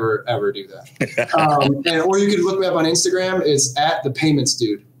will never, ever do that. Or you could look me up on Instagram. It's at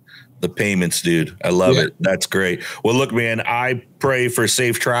thepaymentsdude. The Payments Dude. I love it. That's great. Well, look, man, I pray for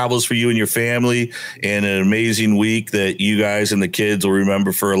safe travels for you and your family and an amazing week that you guys and the kids will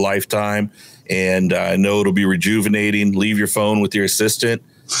remember for a lifetime. And I know it'll be rejuvenating. Leave your phone with your assistant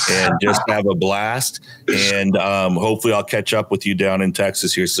and just have a blast. And hopefully I'll catch up with you down in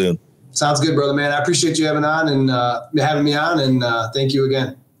Texas here soon. Sounds good, brother, man. I appreciate you having me on, and thank you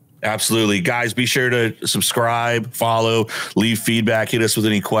again. Absolutely. Guys, be sure to subscribe, follow, leave feedback, hit us with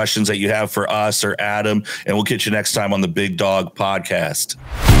any questions that you have for us or Adam, and we'll catch you next time on the Big Dog Podcast.